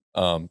doing.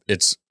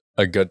 It's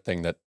a good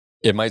thing that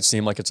it might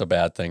seem like it's a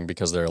bad thing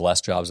because there are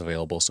less jobs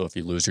available. So if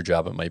you lose your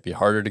job, it might be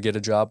harder to get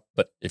a job.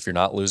 But if you're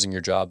not losing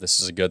your job, this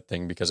is a good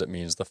thing because it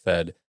means the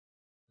Fed,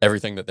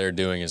 everything that they're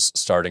doing is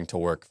starting to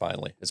work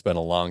finally. It's been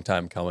a long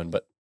time coming,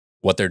 but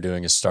what they're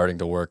doing is starting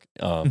to work.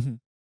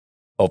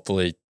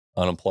 Hopefully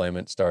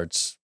unemployment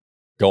starts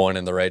going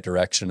in the right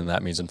direction, and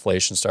that means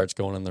inflation starts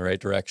going in the right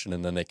direction,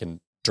 and then they can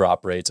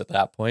drop rates at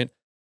that point.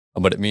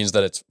 But it means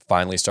that it's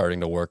finally starting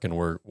to work, and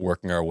we're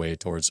working our way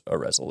towards a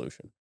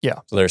resolution. Yeah.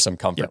 So there's some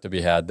comfort to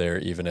be had there,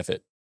 even if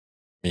it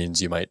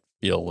means you might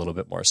feel a little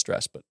bit more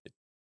stressed, but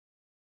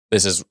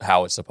this is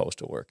how it's supposed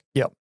to work.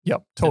 Yep.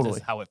 Totally. This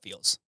is how it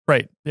feels.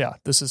 Right. Yeah.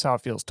 This is how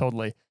it feels.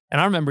 Totally. And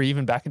I remember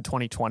even back in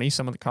 2020,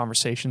 some of the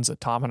conversations that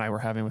Tom and I were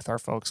having with our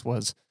folks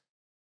was,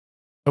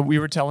 we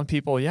were telling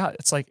people,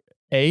 it's like,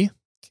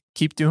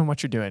 keep doing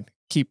what you're doing.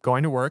 Keep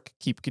going to work.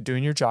 Keep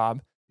doing your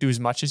job. Do as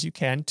much as you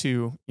can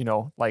to,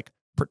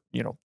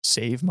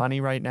 save money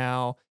right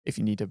now. If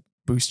you need to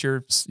boost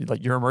your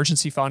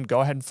emergency fund, go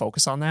ahead and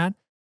focus on that.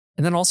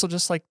 And then also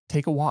just like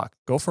take a walk,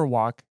 go for a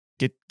walk,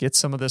 get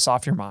some of this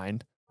off your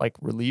mind, like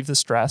relieve the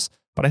stress.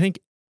 But I think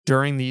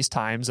during these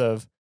times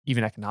of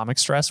even economic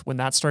stress, when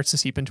that starts to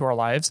seep into our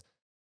lives,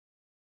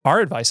 our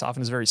advice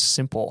often is very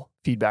simple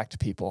feedback to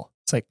people.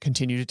 It's like,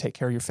 continue to take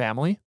care of your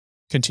family,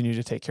 continue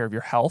to take care of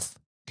your health,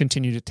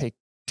 continue to take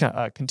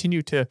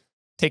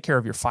care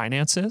of your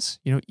finances,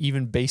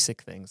 even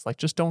basic things. Like,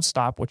 just don't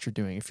stop what you're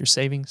doing. If you're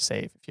saving,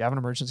 save. If you have an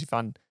emergency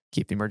fund,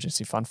 keep the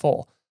emergency fund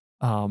full.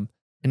 And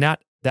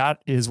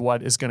that is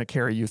what is going to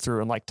carry you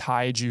through and like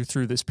tide you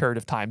through this period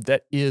of time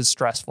that is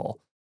stressful.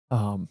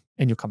 And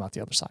you'll come out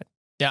the other side.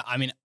 Yeah. I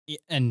mean,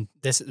 and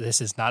this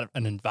is not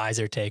an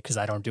advisor take because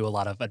I don't do a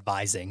lot of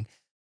advising,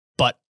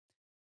 but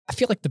I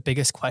feel like the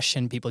biggest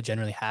question people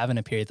generally have in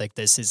a period like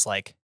this is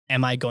like,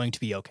 am I going to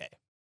be okay?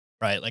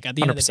 Right? Like at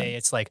the end 100%. Of the day,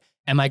 it's like,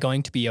 am I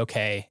going to be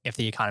okay if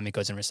the economy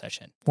goes in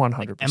recession? 100%.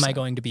 Like, am I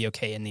going to be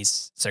okay in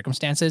these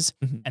circumstances?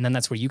 Mm-hmm. And then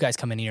that's where you guys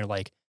come in and you're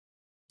like,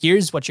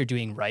 here's what you're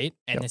doing right.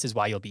 And this is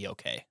why you'll be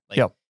okay.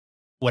 Like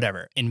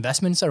whatever.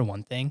 Investments are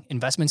one thing.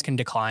 Investments can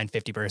decline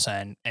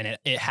 50% and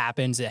it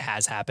happens. It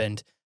has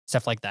happened,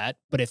 stuff like that.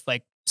 But if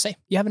like, say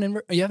you have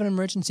an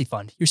emergency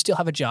fund, you still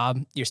have a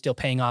job, you're still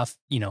paying off,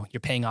 you're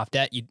paying off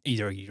debt,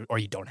 you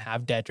don't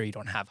have debt or you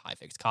don't have high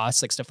fixed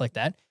costs, like stuff like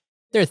that.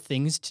 There are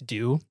things to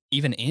do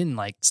even in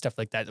like stuff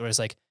like that. Where it's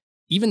like,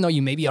 even though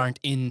you maybe aren't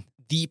in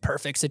the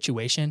perfect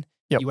situation,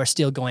 you are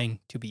still going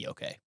to be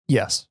okay.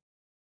 Yes.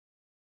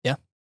 Yeah.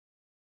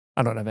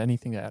 I don't have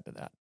anything to add to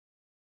that.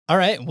 All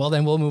right. Well,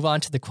 then we'll move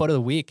on to the quote of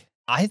the week.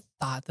 I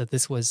thought that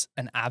this was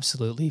an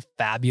absolutely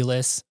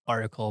fabulous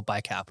article by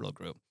Capital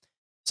Group.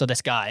 So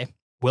this guy,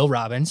 Will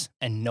Robbins,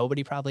 and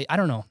nobody probably, I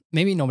don't know,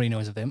 maybe nobody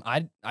knows of him.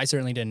 I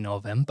certainly didn't know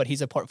of him, but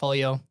he's a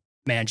portfolio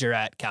manager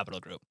at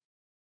Capital Group.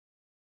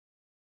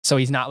 So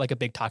he's not like a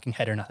big talking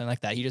head or nothing like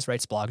that. He just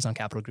writes blogs on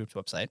Capital Group's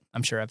website.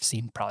 I'm sure I've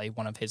seen probably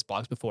one of his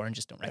blogs before and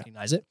just don't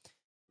recognize it.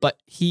 But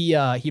he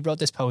wrote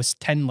this post,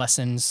 10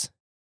 lessons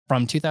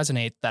from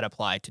 2008 that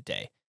apply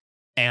today.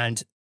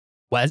 And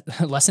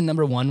lesson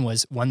number 1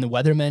 was, when the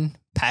weathermen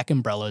pack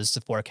umbrellas,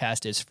 the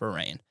forecast is for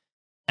rain.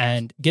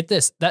 And get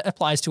this, that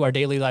applies to our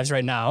daily lives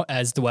right now,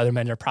 as the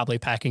weathermen are probably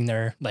packing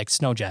their like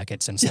snow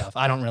jackets and stuff.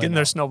 I don't really getting know.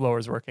 Their snow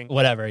blowers working.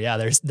 Whatever. Yeah,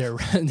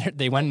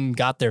 they went and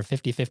got their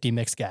 50-50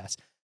 mixed gas.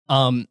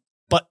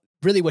 But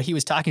really what he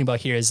was talking about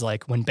here is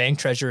like, when bank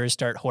treasurers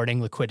start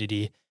hoarding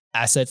liquidity,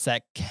 assets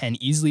that can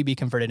easily be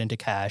converted into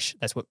cash.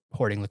 That's what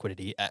hoarding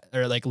liquidity,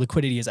 or like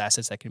liquidity is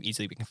assets that can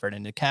easily be converted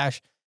into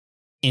cash.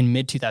 In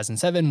mid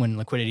 2007, when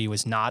liquidity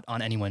was not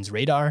on anyone's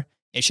radar,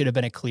 it should have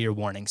been a clear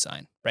warning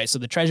sign, right? So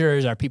the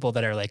treasurers are people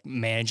that are like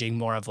managing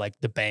more of like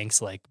the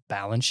bank's like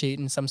balance sheet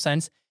in some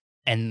sense.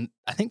 And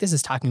I think this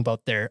is talking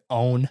about their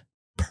own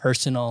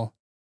personal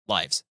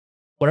lives.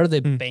 What are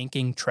the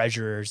banking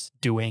treasurers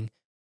doing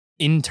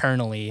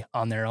internally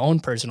on their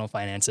own personal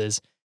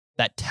finances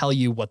that tell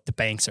you what the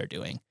banks are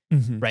doing,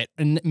 right?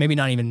 And maybe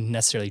not even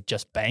necessarily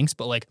just banks,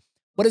 but like,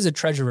 what is a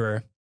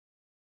treasurer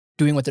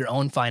doing with their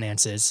own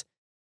finances?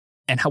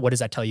 And what does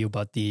that tell you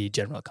about the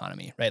general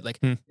economy, right? Like,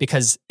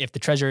 because if the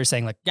treasurer is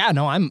saying like, yeah,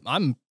 no,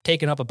 I'm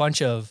taking up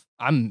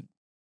I'm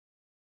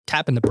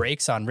tapping the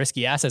brakes on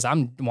risky assets.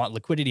 I want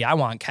liquidity. I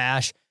want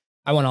cash.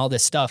 I want all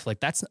this stuff. Like,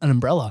 that's an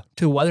umbrella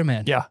to a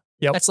weatherman. Yeah.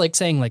 Yep. That's like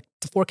saying like,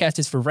 the forecast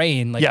is for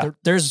rain. Like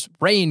there's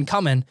rain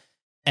coming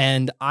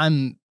and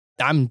I'm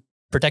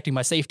protecting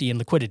my safety and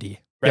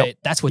liquidity, right? Yep.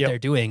 That's what they're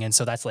doing. And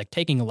so that's like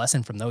taking a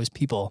lesson from those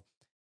people.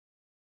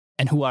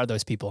 And who are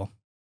those people?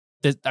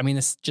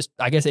 It's just,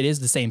 I guess it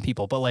is the same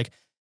people, but like,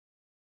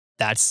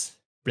 that's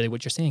really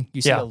what you're seeing.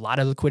 You see a lot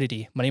of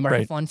liquidity, money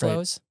market fund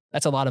flows.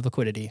 That's a lot of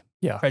liquidity.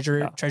 Yeah.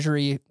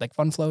 Treasury, like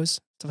fund flows,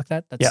 stuff like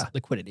that. That's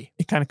liquidity.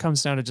 It kind of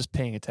comes down to just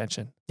paying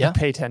attention. Yeah. Like,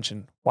 pay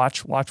attention.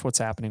 Watch what's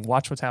happening.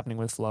 Watch what's happening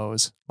with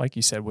flows. Like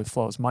you said, with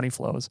flows, money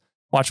flows.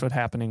 Watch what's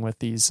happening with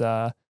these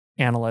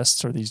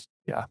analysts or these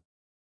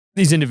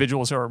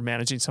individuals who are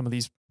managing some of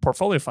these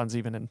portfolio funds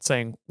even, and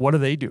saying, what are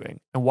they doing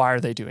and why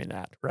are they doing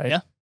that? Right.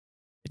 Yeah.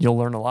 You'll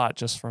learn a lot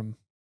just from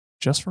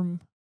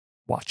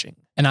watching.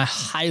 And I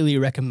highly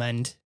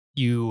recommend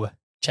you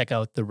check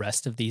out the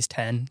rest of these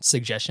 10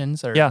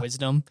 suggestions or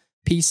wisdom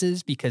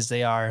pieces, because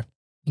they are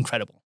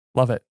incredible.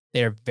 Love it.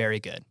 They are very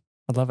good.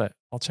 I love it.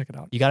 I'll check it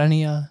out. You got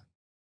any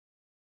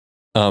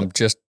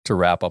Just to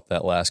wrap up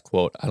that last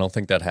quote, I don't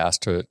think that has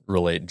to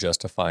relate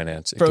just to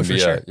finance. It For can be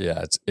sure.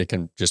 it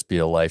can just be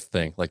a life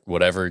thing. Like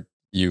whatever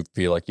you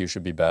feel like you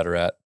should be better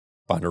at,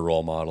 find a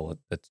role model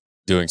that's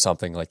doing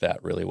something like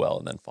that really well,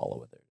 and then follow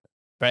with it.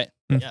 Right.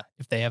 Mm. Yeah.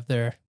 If they have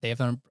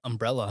an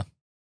umbrella,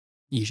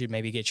 you should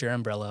maybe get your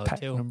umbrella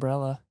Patent too.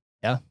 umbrella.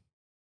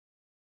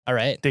 All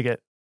right. Dig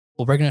it.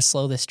 Well, we're going to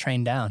slow this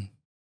train down.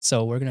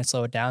 So we're going to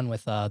slow it down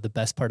with the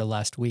best part of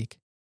last week.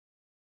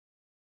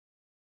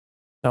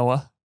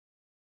 Noah,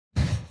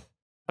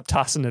 I'm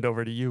tossing it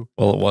over to you.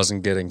 Well, it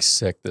wasn't getting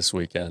sick this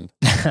weekend.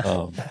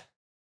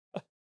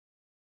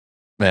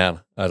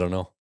 Man, I don't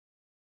know.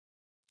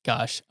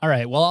 Gosh. All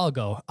right. Well, I'll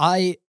go.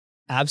 I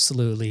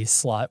absolutely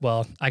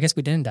well, I guess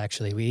we didn't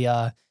actually. We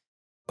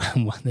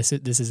this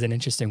is an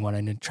interesting one.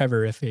 And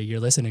Trevor, if you're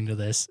listening to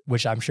this,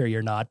 which I'm sure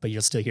you're not, but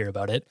you'll still hear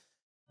about it.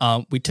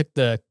 We took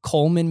the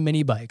Coleman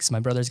mini bikes.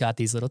 My brother's got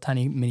these little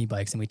tiny mini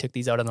bikes, and we took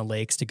these out on the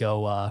lakes to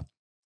go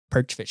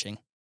perch fishing.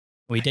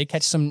 We did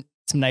catch some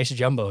nice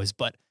jumbos,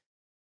 but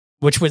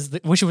which was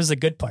the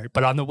good part.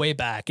 But on the way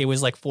back, it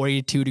was like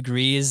 42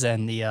 degrees,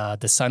 and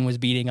the sun was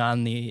beating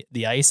on the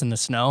ice and the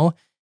snow,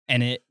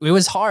 and it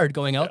was hard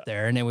going out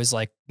there. And it was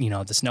like,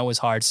 the snow was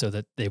hard, so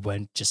that they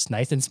went just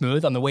nice and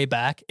smooth. On the way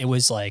back, it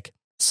was like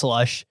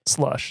slush,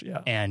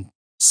 yeah, and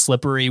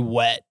slippery,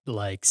 wet,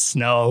 like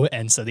snow.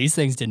 And so these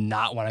things did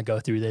not want to go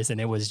through this.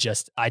 And it was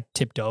just, I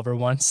tipped over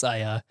once.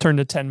 I turned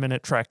a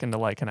 10-minute trek into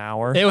like an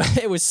hour.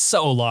 It was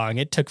so long.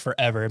 It took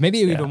forever.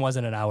 Maybe it even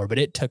wasn't an hour, but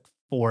it took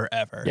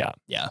forever.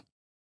 Yeah.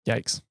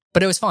 Yikes.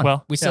 But it was fun.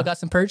 Well, we still got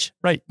some perch.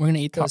 Right. We're going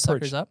to eat those Caught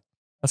perch. suckers up.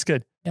 That's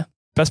good. Yeah.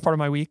 Best part of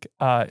my week,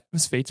 it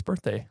was Fate's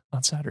birthday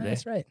on Saturday.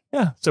 That's right.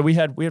 Yeah. So we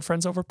had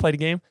friends over, played a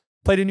game,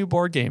 played a new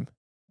board game,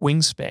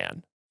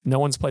 Wingspan. No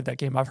one's played that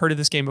game. I've heard of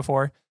this game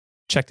before.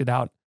 Checked it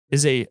out.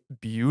 Is a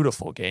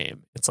beautiful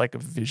game. It's like a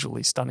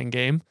visually stunning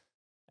game.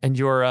 And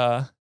your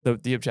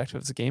the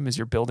objective of the game is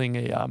you're building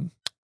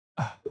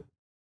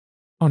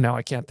now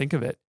I can't think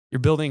of it. You're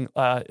building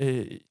a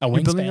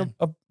wingspan.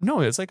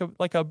 No, it's like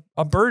a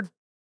bird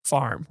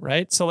farm,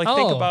 right? So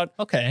think about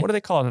okay. What do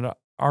they call it? An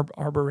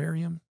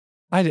arborarium?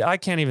 I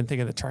can't even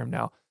think of the term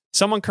now.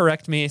 Someone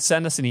correct me.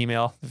 Send us an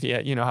email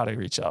via you know how to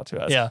reach out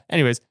to us. Yeah.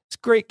 Anyways, it's a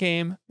great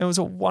game. It was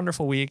a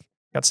wonderful week.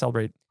 Got to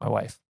celebrate my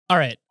wife. All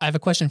right. I have a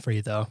question for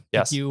you though.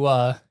 Yes. Did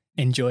you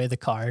enjoy the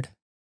card?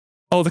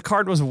 Oh, the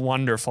card was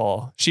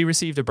wonderful. She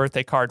received a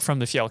birthday card from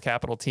the Fjell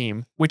Capital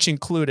team, which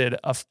included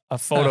a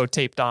photo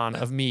taped on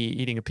of me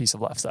eating a piece of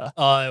lefse.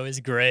 Oh, it was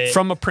great.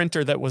 From a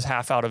printer that was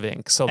half out of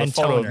ink. So the And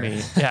photo toner. of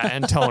me. Yeah,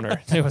 and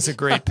toner. It was a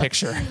great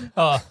picture.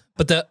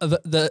 But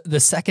the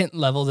second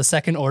level, the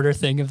second order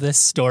thing of this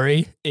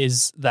story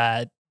is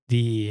that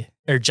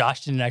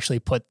Josh didn't actually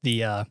put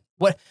the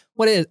what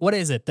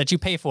is it that you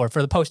pay for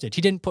the postage?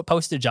 He didn't put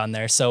postage on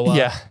there, so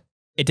Yeah.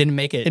 it didn't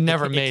make it. It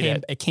never made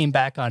it. It came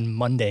back on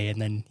Monday, and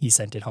then he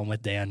sent it home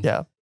with Dan.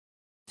 Yeah.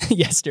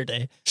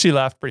 Yesterday. She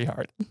laughed pretty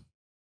hard.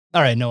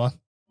 All right, Noah.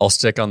 I'll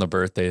stick on the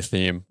birthday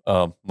theme.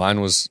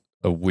 Mine was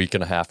a week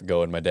and a half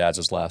ago, and my dad's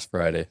was last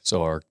Friday.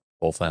 So our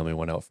whole family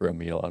went out for a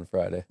meal on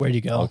Friday. Where'd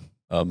you go?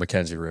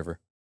 Mackenzie River.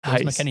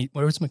 Nice.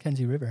 Where was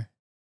Mackenzie River?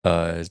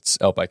 It's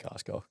out by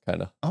Costco,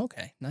 kind of.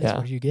 Okay, nice. Yeah.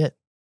 What did you get?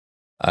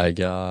 I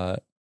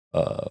got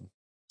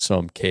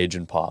some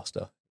Cajun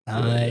pasta.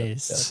 Really good.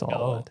 Nice. Yeah.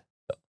 Solid.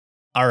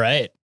 All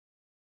right.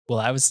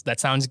 Well, that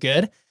sounds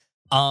good.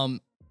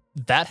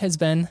 That has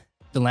been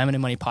the Laminate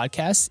Money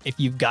podcast. If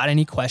you've got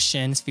any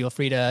questions, feel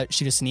free to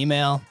shoot us an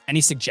email.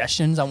 Any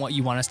suggestions on what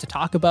you want us to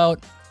talk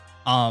about?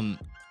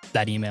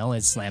 That email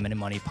is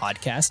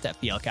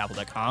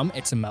laminatemoneypodcast@flcapital.com.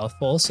 It's a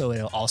mouthful, so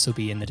it'll also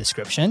be in the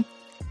description.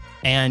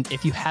 And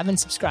if you haven't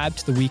subscribed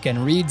to the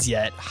Weekend Reads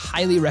yet,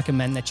 highly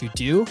recommend that you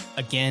do.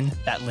 Again,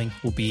 that link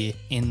will be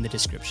in the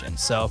description.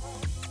 So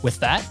with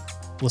that,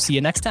 we'll see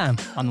you next time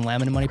on the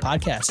Laminate Money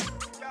podcast.